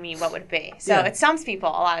person you meet, what would it be? So it stumps people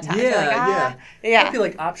a lot of times. I feel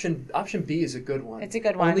like option B is a good one. It's a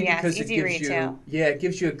good one. Only because it's easy to read too. Yeah, it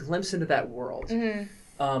gives you a glimpse into that world. Mm-hmm.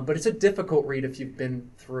 But it's a difficult read if you've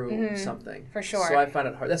been through something. For sure. So I find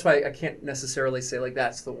it hard. That's why I can't necessarily say like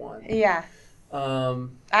that's the one. Yeah.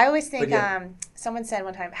 I always think someone said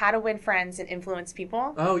one time, "How to Win Friends and Influence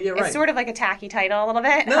People." Oh yeah, right. It's sort of like a tacky title a little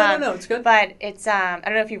bit. No, it's good. But it's I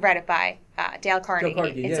don't know if you've read it by Dale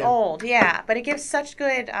Carnegie. It's old, but it gives such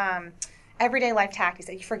good everyday life tactics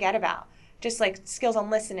that you forget about. Just like skills on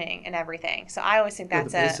listening and everything. So I always think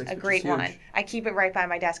that's a great one. I keep it right by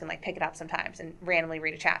my desk and like pick it up sometimes and randomly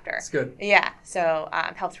read a chapter. It's good. Yeah, so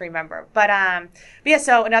helps remember. But yeah,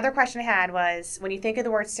 so another question I had was, when you think of the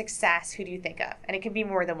word success, who do you think of? And it can be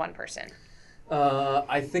more than one person.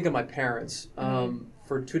 I think of my parents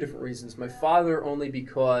for two different reasons. My father, only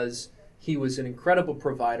because he was an incredible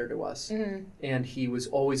provider to us, and he was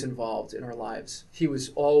always involved in our lives. He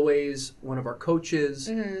was always one of our coaches.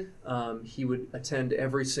 He would attend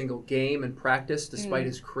every single game and practice despite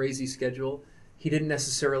his crazy schedule. He didn't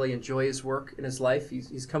necessarily enjoy his work in his life.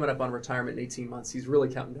 He's coming up on retirement in 18 months. He's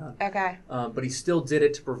really counting down. Okay. But he still did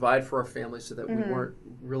it to provide for our family so that we weren't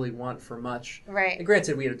really want for much. Right. And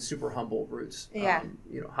granted, we had super humble roots. Yeah.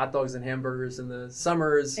 Hot dogs and hamburgers in the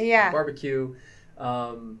summers. Yeah. Barbecue.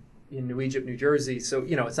 In New Egypt, New Jersey, so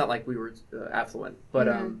it's not like we were affluent,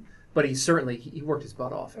 but he certainly worked his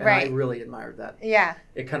butt off, and I really admired that. Yeah,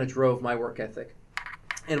 it kind of drove my work ethic.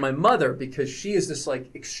 And my mother, because she is this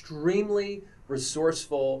like extremely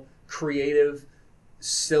resourceful, creative,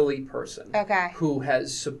 silly person, who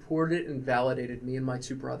has supported and validated me and my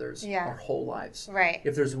two brothers our whole lives. Right.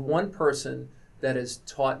 If there's one person that has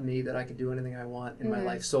taught me that I can do anything I want in my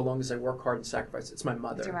life, so long as I work hard and sacrifice, it's my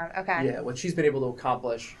mother. It's your mom. Okay. Yeah, what she's been able to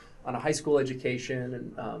accomplish on a high school education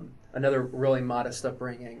and another really modest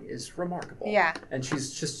upbringing is remarkable. Yeah. And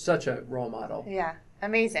she's just such a role model. Yeah.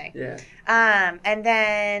 Amazing. Yeah. And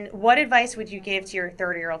then what advice would you give to your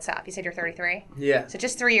 30-year-old self? You said you're 33? Yeah. So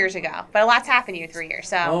just 3 years ago. But a lot's happened to you in 3 years.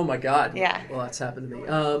 So. Oh, my God. Yeah. Well, that's happened to me.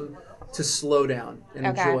 To slow down and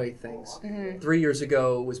enjoy things. 3 years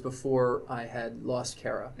ago was before I had lost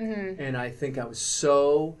Kara. And I think I was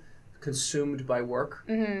so consumed by work.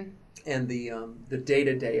 And the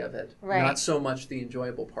day-to-day of it. Right. Not so much the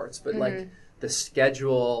enjoyable parts, but like the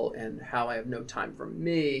schedule and how I have no time for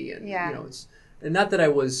me. And, it's and not that I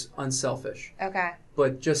was unselfish. Okay.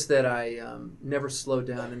 But just that I never slowed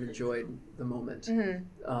down and enjoyed the moment.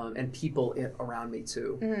 And people around me,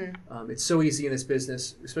 too. It's so easy in this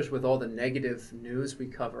business, especially with all the negative news we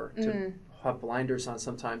cover, to have blinders on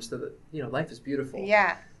sometimes to the, life is beautiful.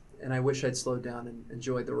 Yeah. And I wish I'd slowed down and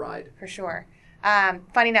enjoyed the ride. For sure.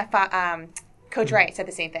 Funny enough, Coach Wright said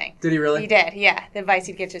the same thing. Did he really? He did, yeah. The advice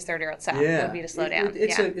he'd give to his 30-year-old self would be to slow down.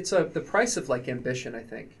 It's the price of like ambition, I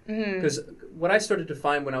think. Because what I started to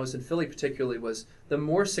find when I was in Philly particularly was the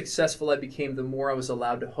more successful I became, the more I was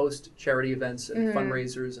allowed to host charity events and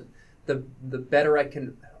fundraisers and the better I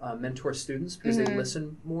can mentor students because they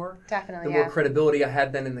listen more. Definitely, the more credibility I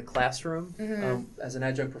had then in the classroom as an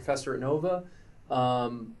adjunct professor at Nova.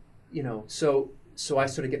 So I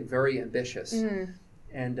started getting very ambitious.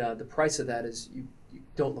 And the price of that is you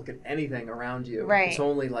don't look at anything around you. Right. It's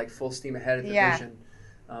only like full steam ahead at the vision.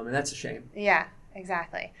 And that's a shame. Yeah,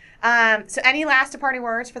 exactly. So any last departing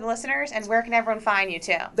words for the listeners, and where can everyone find you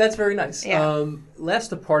too? That's very nice. Yeah. Last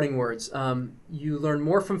departing words. You learn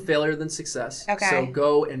more from failure than success. Okay. So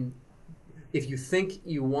go and if you think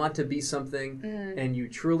you want to be something and you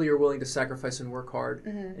truly are willing to sacrifice and work hard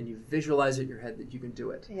and you visualize it in your head that you can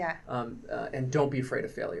do it. Yeah. And don't be afraid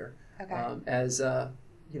of failure. Okay. As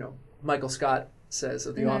Michael Scott says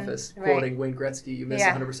of The Office, quoting Wayne Gretzky, you miss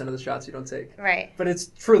 100% of the shots you don't take. Right. But it's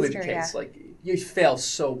truly the case. Yeah. Like, you fail,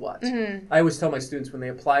 so what? I always tell my students when they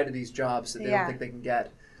apply to these jobs that they don't think they can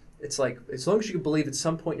get, it's like, as long as you can believe at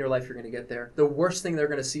some point in your life you're going to get there, the worst thing they're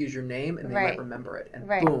going to see is your name, and they might remember it. And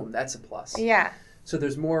boom, that's a plus. Yeah. So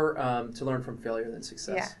there's more to learn from failure than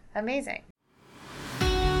success. Yeah. Amazing.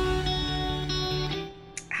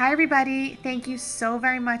 Hi, everybody. Thank you so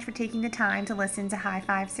very much for taking the time to listen to High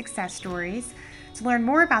Five Success Stories. To learn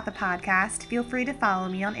more about the podcast, feel free to follow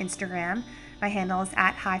me on Instagram. My handle is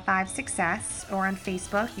 @High5Success, or on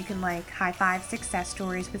Facebook, you can like High Five Success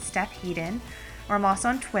Stories with Steph Hayden. Or I'm also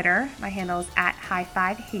on Twitter. My handle is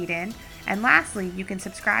 @High5Hayden. And lastly, you can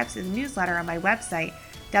subscribe to the newsletter on my website,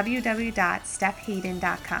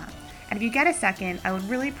 www.stephhayden.com. And if you get a second, I would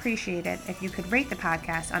really appreciate it if you could rate the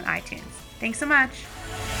podcast on iTunes. Thanks so much.